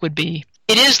music would be.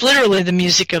 It is literally the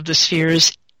music of the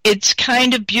spheres. It's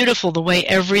kind of beautiful the way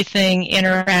everything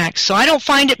interacts. So I don't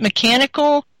find it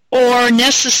mechanical or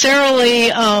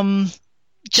necessarily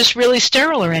just really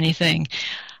sterile or anything.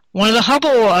 One of the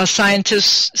Hubble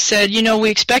scientists said, we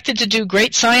expected to do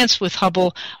great science with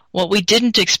Hubble. What we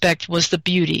didn't expect was the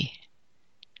beauty.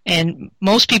 And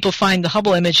most people find the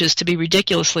Hubble images to be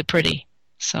ridiculously pretty.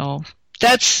 So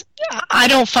I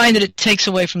don't find that it takes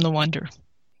away from the wonder.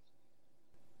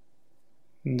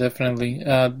 Definitely.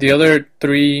 The other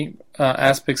three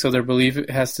aspects of their belief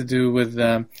has to do with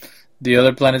the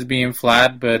other planets being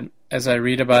flat, but as I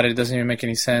read about it, it doesn't even make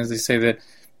any sense. They say that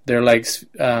they're like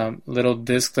little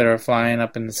discs that are flying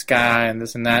up in the sky and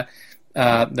this and that.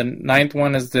 The ninth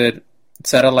one is that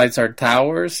satellites are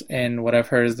towers, and what I've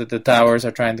heard is that the towers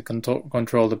are trying to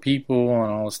control the people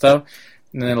and all this stuff.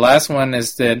 And then the last one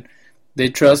is that they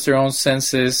trust their own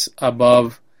senses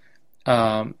above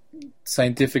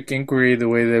scientific inquiry the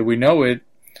way that we know it.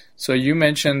 So you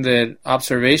mentioned that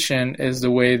observation is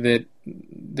the way that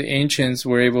the ancients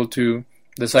were able to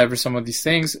decipher some of these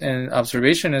things, and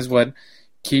observation is what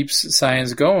keeps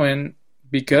science going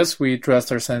because we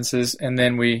trust our senses, and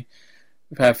then we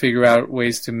have to figure out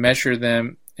ways to measure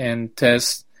them and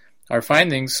test our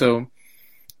findings. So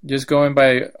just going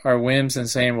by our whims and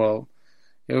saying, well,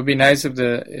 it would be nice if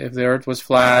the Earth was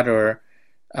flat, or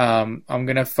I'm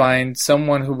going to find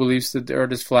someone who believes that the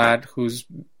Earth is flat, who's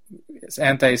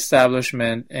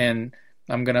anti-establishment, and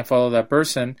I'm going to follow that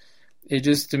person. It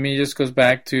just, to me, just goes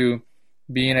back to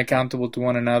being accountable to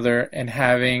one another and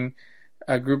having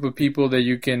a group of people that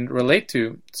you can relate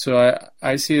to. So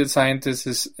I see the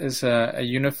scientists as a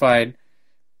unified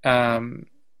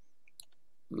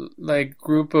like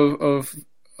group of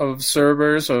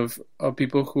observers, of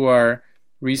people who are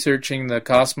researching the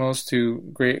cosmos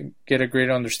to get a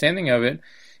greater understanding of it.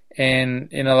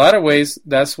 And in a lot of ways,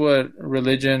 that's what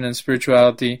religion and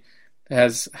spirituality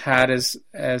has had as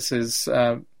its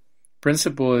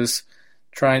principle, is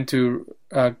trying to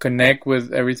connect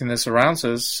with everything that surrounds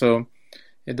us. So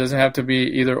it doesn't have to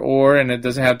be either or, and it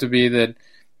doesn't have to be that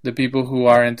the people who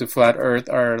are into flat Earth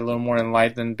are a little more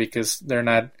enlightened because they're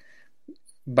not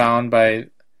bound by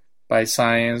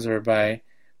science or by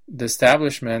the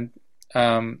establishment.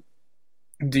 Do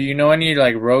you know any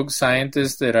like rogue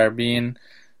scientists that are being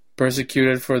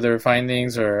persecuted for their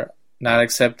findings or not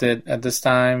accepted at this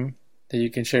time that you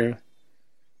can share?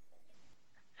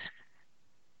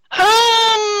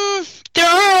 There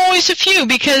are always a few,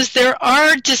 because there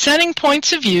are dissenting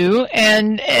points of view,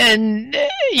 and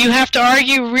you have to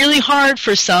argue really hard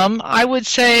for some. I would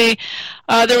say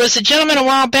there was a gentleman a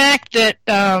while back that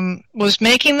was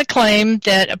making the claim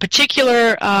that a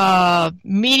particular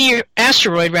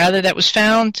asteroid that was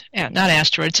found, not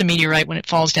asteroid, it's a meteorite when it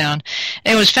falls down,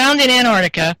 and it was found in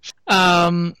Antarctica.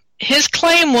 His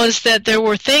claim was that there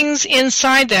were things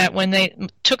inside that when they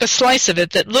took a slice of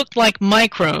it that looked like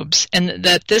microbes, and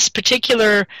that this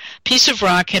particular piece of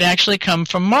rock had actually come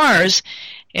from Mars,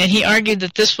 and he argued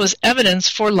that this was evidence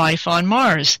for life on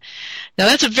Mars. Now,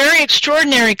 that's a very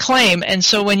extraordinary claim, and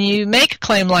so when you make a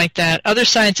claim like that, other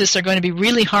scientists are going to be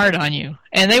really hard on you,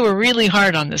 and they were really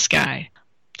hard on this guy.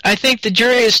 I think the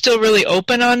jury is still really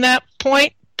open on that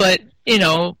point, but,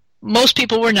 most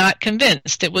people were not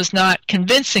convinced. It was not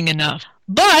convincing enough.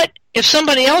 But if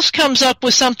somebody else comes up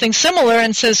with something similar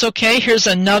and says, okay, here's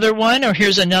another one, or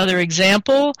here's another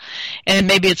example, and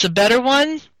maybe it's a better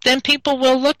one, then people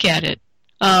will look at it.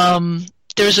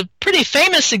 There's a pretty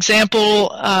famous example,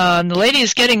 the lady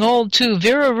is getting old too.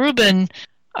 Vera Rubin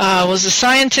was a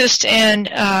scientist, and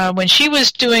when she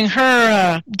was doing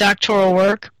her doctoral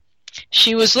work,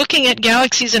 she was looking at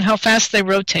galaxies and how fast they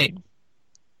rotate.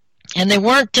 And they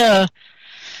weren't, the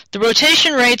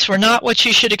rotation rates were not what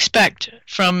you should expect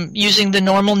from using the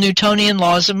normal Newtonian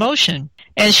laws of motion.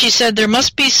 And she said there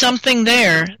must be something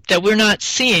there that we're not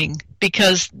seeing,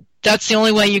 because that's the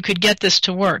only way you could get this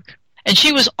to work. And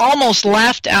she was almost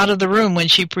laughed out of the room when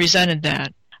she presented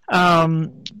that.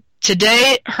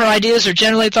 Today, her ideas are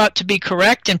generally thought to be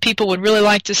correct, and people would really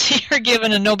like to see her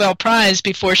given a Nobel Prize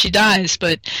before she dies.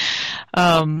 But,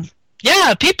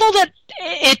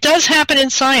 it does happen in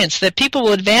science that people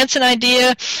will advance an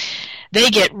idea, they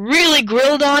get really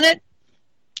grilled on it,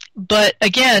 but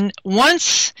again,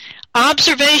 once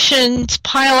observations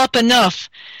pile up enough,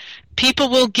 people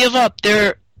will give up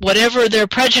whatever their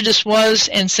prejudice was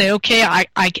and say, okay,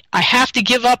 I have to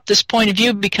give up this point of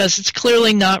view because it's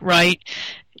clearly not right.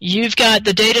 You've got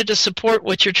the data to support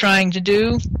what you're trying to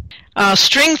do.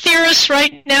 String theorists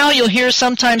right now, you'll hear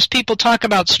sometimes people talk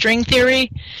about string theory.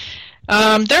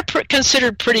 They're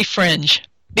considered pretty fringe.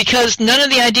 because none of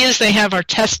the ideas they have are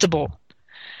testable.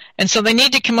 And so they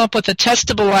need to come up with a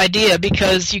testable idea,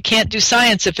 because you can't do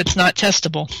science if it's not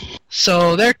testable.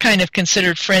 So they're kind of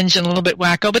considered fringe and a little bit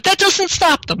wacko, but that doesn't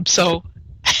stop them. So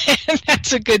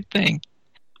that's a good thing.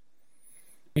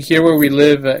 Here where we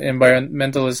live,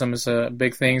 environmentalism is a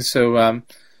big thing. So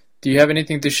do you have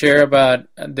anything to share about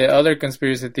the other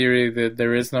conspiracy theory that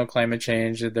there is no climate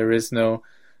change, that there is no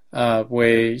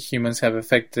way humans have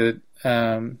affected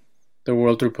the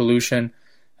world through pollution?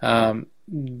 Can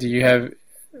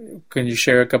you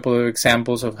share a couple of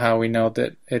examples of how we know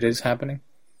that it is happening?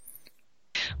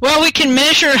 Well, we can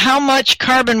measure how much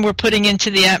carbon we're putting into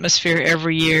the atmosphere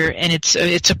every year, and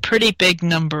it's a pretty big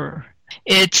number.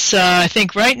 It's, I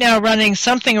think, right now running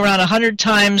something around 100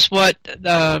 times what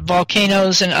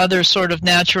volcanoes and other sort of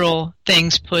natural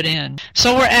things put in.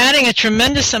 So we're adding a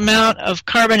tremendous amount of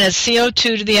carbon as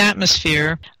CO2 to the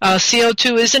atmosphere.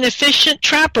 CO2 is an efficient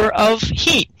trapper of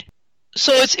heat.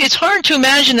 So it's hard to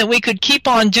imagine that we could keep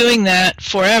on doing that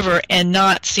forever and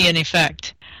not see an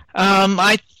effect.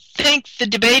 I think the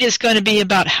debate is going to be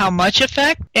about how much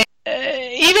effect.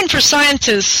 Even for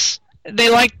scientists,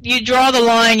 you draw the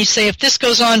line, you say if this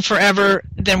goes on forever,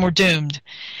 then we're doomed.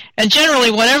 And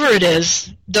generally, whatever it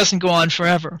is, doesn't go on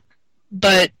forever.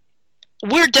 But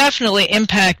we're definitely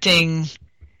impacting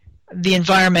the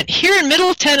environment. Here in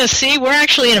Middle Tennessee, we're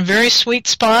actually in a very sweet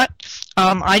spot.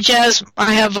 I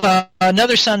have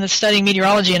another son that's studying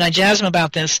meteorology, and I jazz him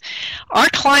about this. Our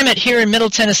climate here in Middle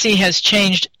Tennessee has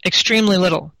changed extremely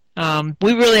little.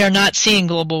 We really are not seeing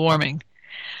global warming.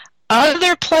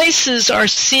 Other places are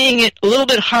seeing it a little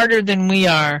bit harder than we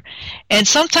are, and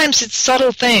sometimes it's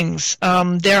subtle things.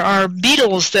 There are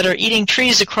beetles that are eating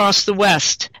trees across the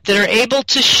west that are able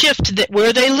to shift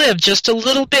where they live just a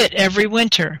little bit every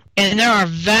winter, and there are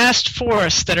vast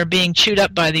forests that are being chewed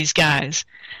up by these guys.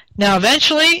 Now,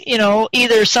 eventually,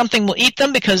 either something will eat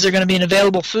them because they're going to be an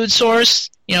available food source.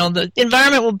 The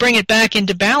environment will bring it back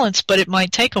into balance, but it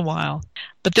might take a while.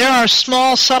 But there are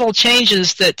small, subtle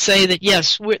changes that say that,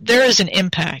 yes, there is an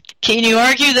impact. Can you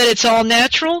argue that it's all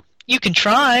natural? You can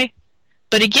try.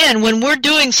 But again, when we're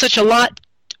doing such a lot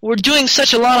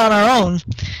on our own,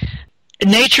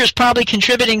 nature is probably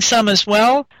contributing some as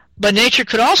well, but nature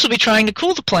could also be trying to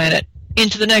cool the planet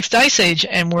into the next ice age,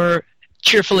 and we're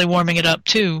cheerfully warming it up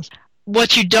too.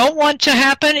 What you don't want to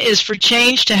happen is for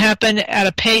change to happen at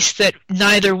a pace that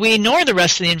neither we nor the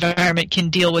rest of the environment can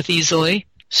deal with easily.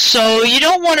 So you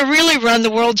don't want to really run the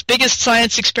world's biggest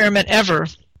science experiment ever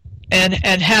and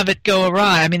have it go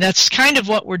awry. I mean, that's kind of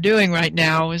what we're doing right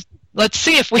now. Let's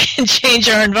see if we can change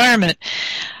our environment.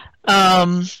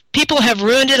 People have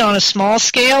ruined it on a small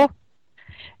scale.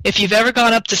 If you've ever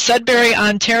gone up to Sudbury,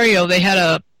 Ontario, they had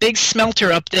a big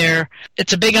smelter up there.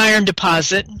 It's a big iron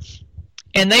deposit.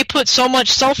 And they put so much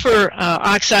sulfur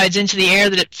oxides into the air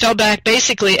that it fell back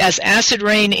basically as acid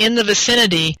rain in the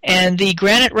vicinity. And the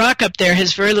granite rock up there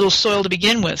has very little soil to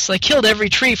begin with. So they killed every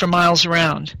tree for miles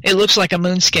around. It looks like a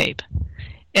moonscape.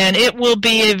 And it will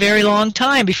be a very long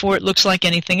time before it looks like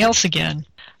anything else again.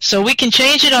 So we can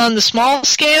change it on the small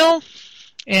scale,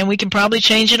 and we can probably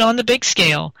change it on the big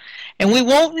scale. And we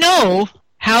won't know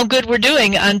how good we're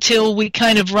doing until we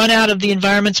kind of run out of the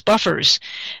environment's buffers.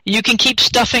 You can keep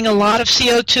stuffing a lot of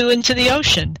CO2 into the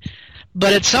ocean,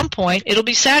 but at some point it'll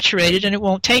be saturated and it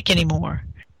won't take anymore.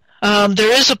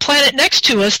 There is a planet next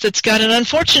to us that's got an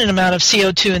unfortunate amount of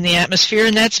CO2 in the atmosphere,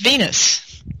 and that's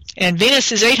Venus. And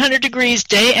Venus is 800 degrees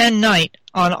day and night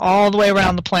on all the way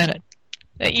around the planet.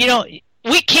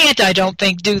 We can't, I don't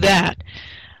think, do that,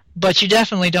 but you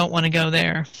definitely don't want to go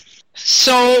there.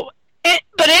 So,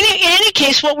 but in any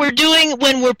case, what we're doing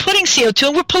when we're putting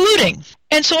CO2, we're polluting.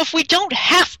 And so if we don't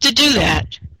have to do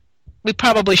that, we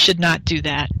probably should not do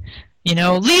that.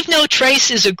 Leave no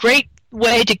trace is a great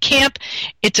way to camp.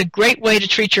 It's a great way to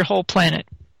treat your whole planet.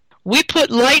 We put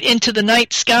light into the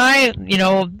night sky.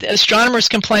 Astronomers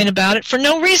complain about it for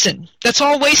no reason. That's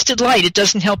all wasted light. It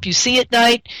doesn't help you see at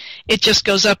night. It just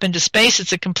goes up into space.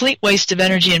 It's a complete waste of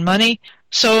energy and money.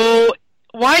 So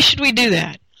why should we do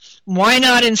that? Why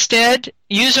not instead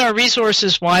use our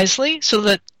resources wisely so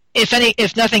that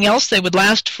if nothing else, they would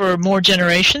last for more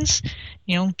generations?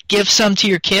 Give some to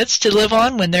your kids to live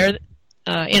on when they're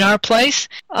in our place,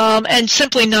 and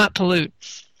simply not pollute.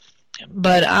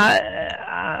 But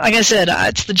like I said,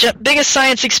 it's the biggest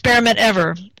science experiment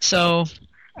ever. So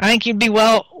I think you'd be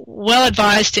well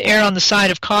advised to err on the side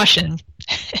of caution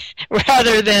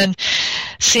rather than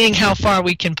seeing how far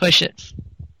we can push it.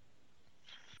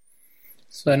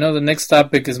 So I know the next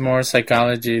topic is more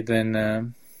psychology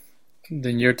than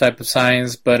your type of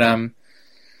science, but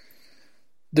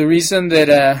the reason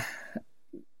that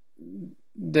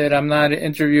that I'm not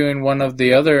interviewing one of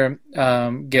the other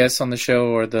guests on the show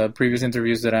or the previous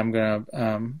interviews that I'm going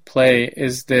to play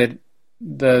is that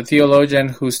the theologian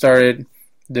who started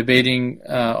debating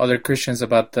other Christians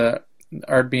about the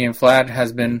earth being flat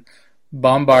has been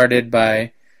bombarded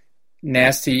by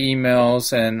nasty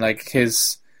emails, and like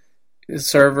his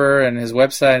server and his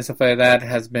website and stuff like that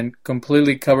has been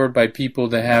completely covered by people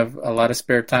that have a lot of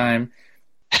spare time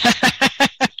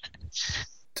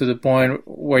to the point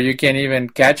where you can't even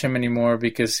catch him anymore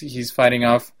because he's fighting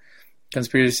off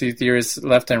conspiracy theorists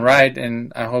left and right.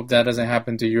 And I hope that doesn't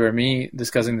happen to you or me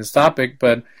discussing this topic.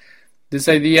 But this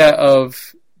idea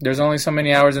of there's only so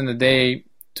many hours in the day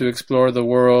to explore the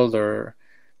world or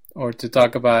to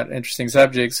talk about interesting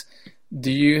subjects.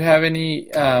 Do you have any?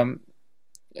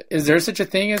 Is there such a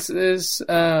thing as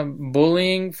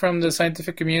bullying from the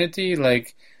scientific community?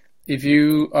 Like, if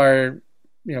you are,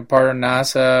 part of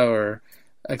NASA or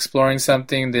exploring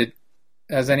something, that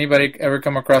has anybody ever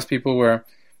come across people where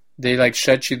they like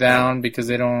shut you down because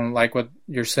they don't like what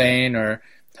you're saying? Or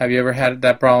have you ever had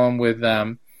that problem with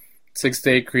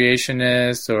six-day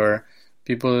creationists or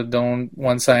people that don't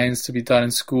want science to be taught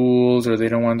in schools, or they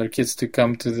don't want their kids to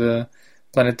come to the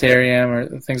planetarium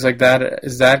or things like that?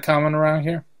 Is that common around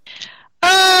here?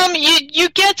 You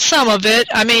get some of it.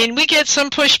 I mean, we get some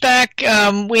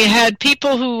pushback. We had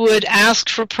people who would ask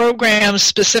for programs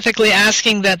specifically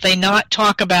asking that they not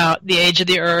talk about the age of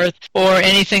the Earth or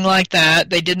anything like that.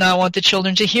 They did not want the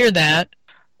children to hear that,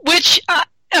 which,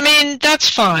 that's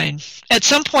fine. At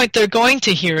some point, they're going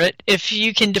to hear it. If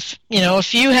you can,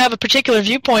 if you have a particular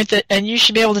viewpoint and you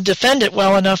should be able to defend it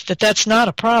well enough that that's not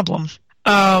a problem.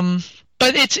 But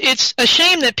it's a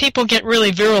shame that people get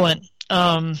really virulent.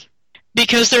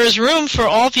 Because there is room for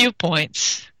all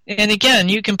viewpoints. And again,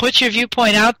 you can put your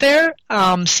viewpoint out there,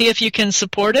 see if you can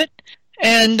support it,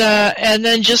 and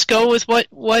then just go with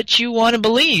what you want to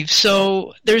believe.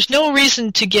 So there's no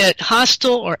reason to get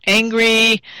hostile or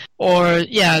angry or,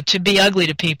 to be ugly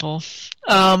to people.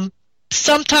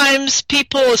 Sometimes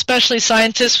people, especially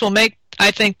scientists, will make,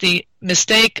 I think, the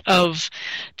mistake of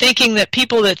thinking that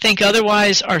people that think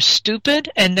otherwise are stupid,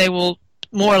 and they will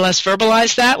more or less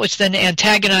verbalize that, which then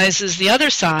antagonizes the other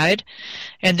side,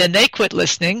 and then they quit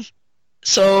listening.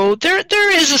 So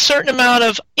there is a certain amount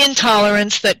of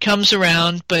intolerance that comes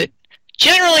around, but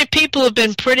generally people have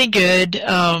been pretty good.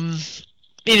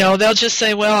 They'll just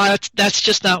say, well, that's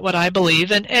just not what I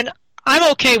believe, and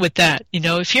I'm okay with that.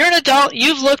 If you're an adult,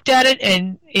 you've looked at it,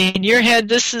 and in your head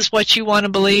this is what you want to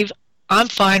believe, I'm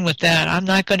fine with that. I'm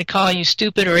not going to call you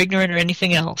stupid or ignorant or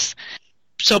anything else.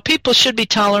 So people should be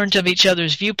tolerant of each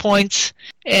other's viewpoints,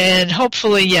 and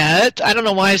hopefully, I don't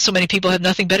know why so many people have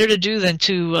nothing better to do than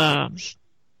to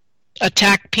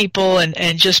attack people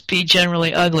and just be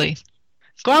generally ugly.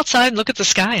 Go outside and look at the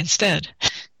sky instead.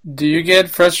 Do you get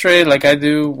frustrated like I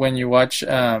do when you watch,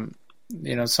 some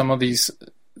of these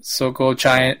so-called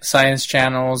science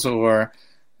channels or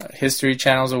history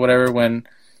channels or whatever, when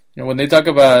they talk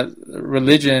about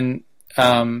religion,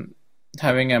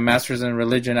 having a master's in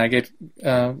religion, I get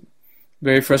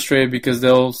very frustrated because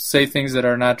they'll say things that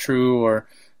are not true or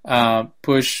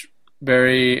push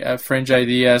very fringe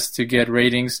ideas to get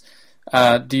ratings.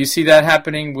 Do you see that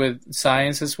happening with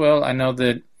science as well? I know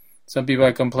that some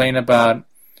people complain about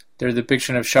their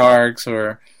depiction of sharks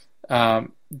or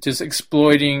just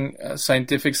exploiting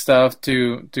scientific stuff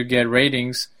to get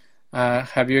ratings.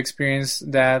 Have you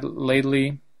experienced that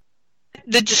lately?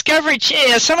 The Discovery,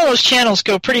 some of those channels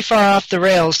go pretty far off the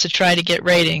rails to try to get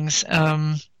ratings.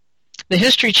 The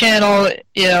History Channel,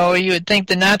 you would think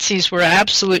the Nazis were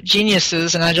absolute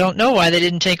geniuses, and I don't know why they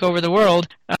didn't take over the world,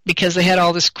 because they had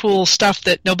all this cool stuff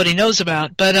that nobody knows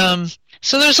about. But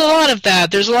so there's a lot of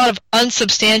that. There's a lot of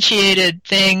unsubstantiated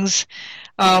things.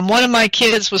 One of my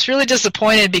kids was really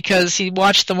disappointed because he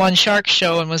watched the One Shark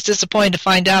show and was disappointed to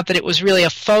find out that it was really a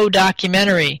faux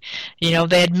documentary. They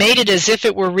had made it as if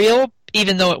it were real,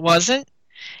 even though it wasn't.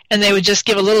 And they would just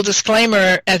give a little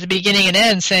disclaimer at the beginning and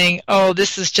end saying, oh,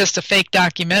 this is just a fake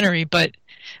documentary. But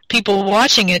people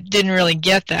watching it didn't really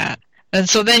get that. And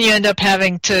so then you end up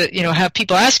having to, have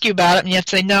people ask you about it, and you have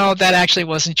to say, no, that actually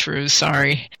wasn't true,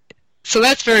 sorry. So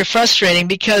that's very frustrating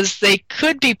because they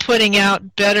could be putting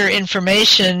out better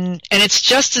information, and it's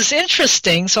just as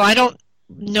interesting, so I don't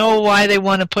know why they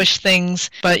want to push things.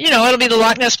 But, it'll be the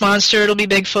Loch Ness Monster, it'll be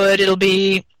Bigfoot, it'll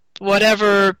be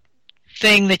whatever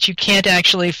thing that you can't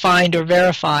actually find or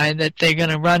verify that they're going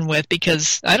to run with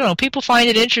because, I don't know, people find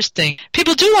it interesting.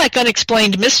 People do like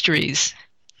unexplained mysteries,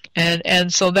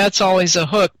 and so that's always a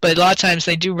hook, but a lot of times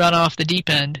they do run off the deep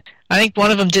end. I think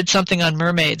one of them did something on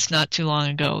mermaids not too long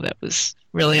ago that was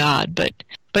really odd.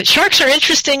 But sharks are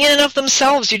interesting in and of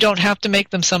themselves. You don't have to make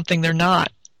them something they're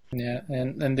not. Yeah,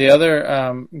 and the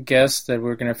other guest that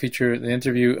we're going to feature in the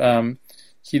interview,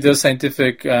 he does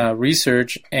scientific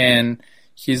research, and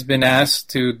he's been asked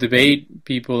to debate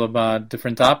people about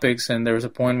different topics, and there was a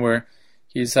point where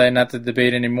he decided not to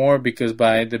debate anymore because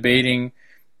by debating,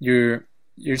 you're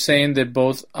saying that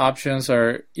both options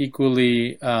are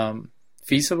equally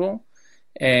feasible,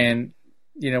 and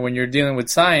when you're dealing with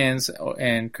science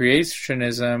and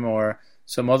creationism or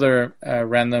some other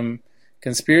random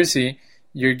conspiracy,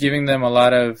 you're giving them a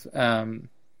lot of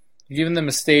you're giving them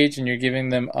a stage, and you're giving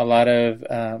them a lot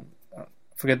of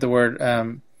forget the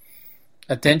word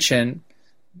attention,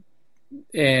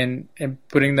 and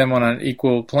putting them on an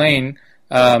equal plane.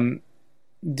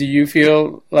 Do you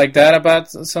feel like that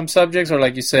about some subjects, or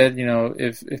like you said,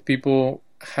 if people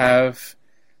have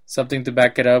something to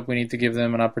back it up, we need to give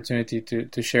them an opportunity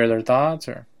to share their thoughts?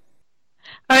 Or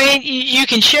I mean, you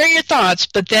can share your thoughts,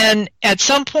 but then at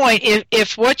some point,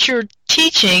 if what you're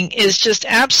teaching is just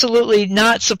absolutely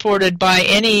not supported by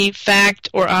any fact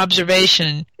or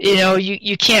observation,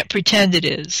 you can't pretend it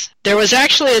is. There was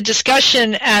actually a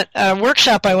discussion at a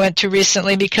workshop I went to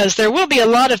recently because there will be a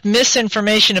lot of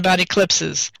misinformation about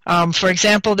eclipses. For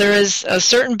example, there is a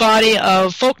certain body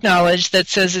of folk knowledge that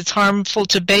says it's harmful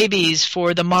to babies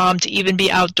for the mom to even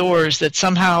be outdoors, that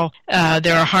somehow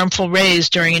there are harmful rays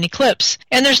during an eclipse.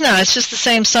 And there's not. It's just the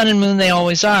same sun and moon they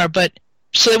always are.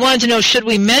 So they wanted to know, should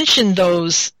we mention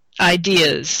those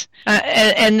ideas?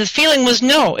 And the feeling was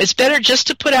no. It's better just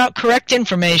to put out correct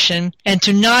information and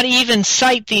to not even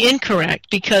cite the incorrect,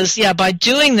 because, by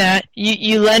doing that,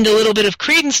 you lend a little bit of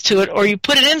credence to it, or you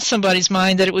put it in somebody's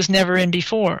mind that it was never in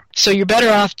before. So you're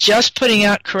better off just putting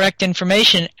out correct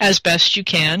information as best you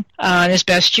can, and as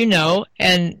best you know,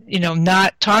 and,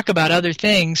 not talk about other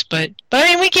things. But I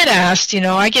mean, we get asked,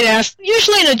 I get asked,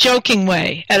 usually in a joking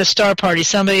way, at a star party.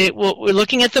 We're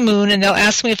looking at the moon, and they'll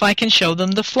ask me if I can show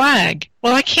them the flag.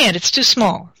 Well, I can't. It's too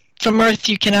small. From Earth,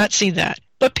 you cannot see that.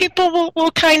 But people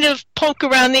will kind of poke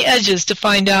around the edges to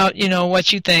find out,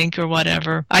 what you think or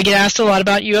whatever. I get asked a lot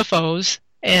about UFOs,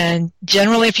 and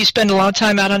generally if you spend a lot of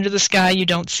time out under the sky, you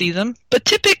don't see them. But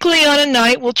typically on a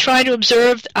night, we'll try to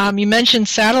observe. You mentioned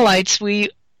satellites.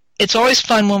 It's always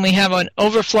fun when we have an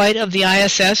overflight of the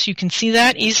ISS. You can see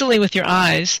that easily with your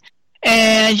eyes.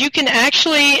 And you can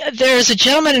actually, there's a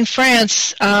gentleman in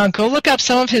France, go look up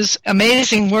some of his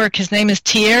amazing work. His name is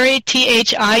Thierry, Thierry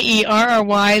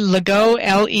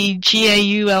Legault,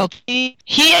 Legault.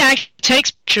 He actually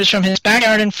takes pictures from his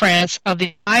backyard in France of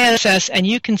the ISS, and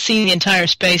you can see the entire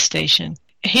space station.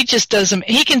 He just does them.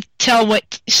 He can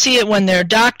see it when they're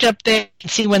docked up there, can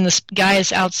see when the guy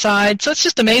is outside. So it's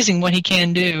just amazing what he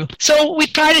can do. So we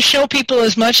try to show people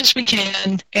as much as we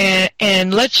can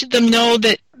and let them know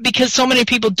that, because so many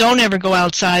people don't ever go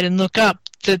outside and look up,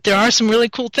 that there are some really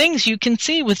cool things you can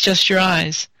see with just your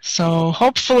eyes. So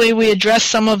hopefully we address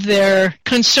some of their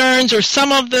concerns or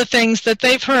some of the things that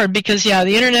they've heard, because, the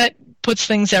internet puts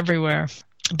things everywhere.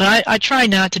 But I try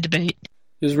not to debate.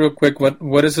 Just real quick,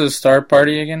 what is a star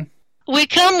party again? We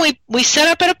set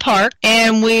up at a park,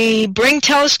 and we bring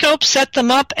telescopes, set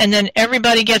them up, and then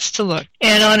everybody gets to look.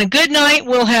 And on a good night,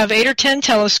 we'll have 8 or 10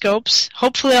 telescopes,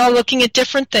 hopefully all looking at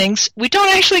different things. We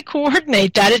don't actually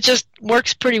coordinate that. It just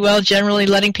works pretty well, generally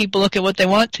letting people look at what they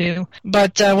want to.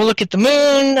 But we'll look at the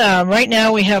moon. Right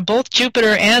now we have both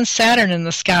Jupiter and Saturn in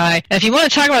the sky. And if you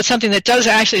want to talk about something that does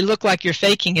actually look like you're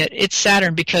faking it, it's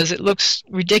Saturn, because it looks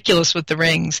ridiculous with the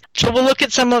rings. So we'll look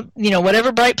at some of,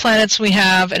 whatever bright planets we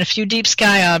have and a few deep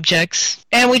sky objects.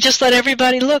 And we just let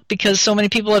everybody look, because so many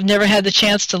people have never had the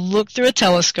chance to look through a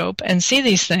telescope and see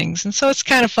these things. And so it's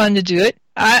kind of fun to do it.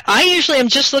 I usually am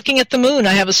just looking at the moon.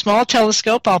 I have a small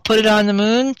telescope. I'll put it on the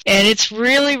moon, and it's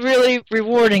really, really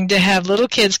rewarding to have little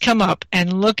kids come up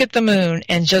and look at the moon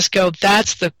and just go,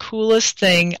 that's the coolest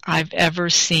thing I've ever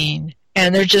seen.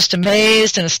 And they're just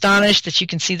amazed and astonished that you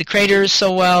can see the craters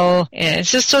so well. And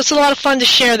it's a lot of fun to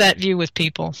share that view with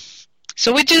people.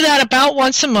 So we do that about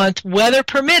once a month, weather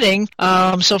permitting.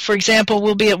 So, for example,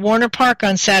 we'll be at Warner Park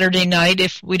on Saturday night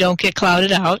if we don't get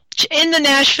clouded out. In the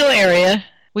Nashville area,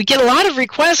 we get a lot of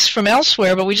requests from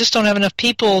elsewhere, but we just don't have enough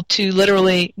people to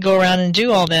literally go around and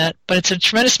do all that. But it's a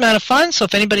tremendous amount of fun, so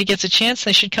if anybody gets a chance,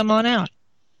 they should come on out.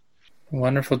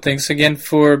 Wonderful. Thanks again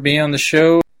for being on the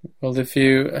show. Well, if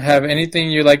you have anything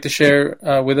you'd like to share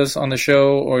with us on the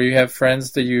show, or you have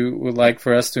friends that you would like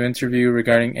for us to interview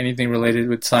regarding anything related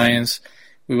with science,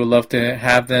 we would love to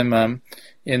have them.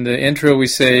 In the intro, we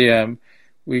say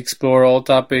We explore all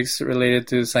topics related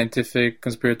to scientific,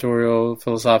 conspiratorial,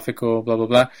 philosophical, blah, blah,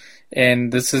 blah.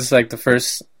 And this is like the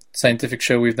first scientific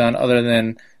show we've done other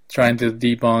than trying to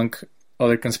debunk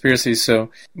other conspiracies.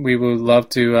 So we would love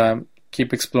to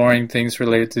keep exploring things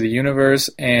related to the universe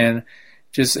and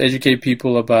just educate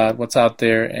people about what's out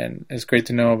there. And it's great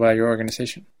to know about your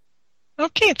organization.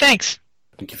 Okay, thanks.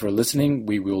 Thank you for listening.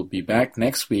 We will be back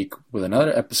next week with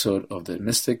another episode of The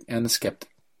Mystic and the Skeptic.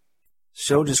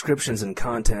 Show descriptions and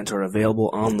content are available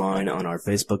online on our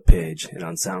Facebook page and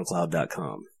on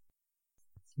SoundCloud.com.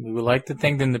 We would like to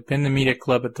thank the Independent Media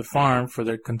Club at the Farm for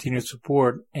their continued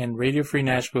support and Radio Free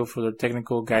Nashville for their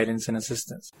technical guidance and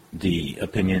assistance. The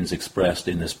opinions expressed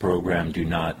in this program do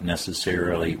not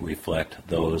necessarily reflect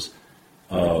those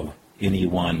of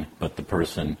anyone but the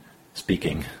person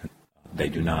speaking. They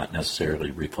do not necessarily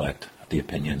reflect the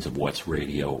opinions of What's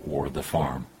Radio or the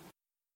Farm.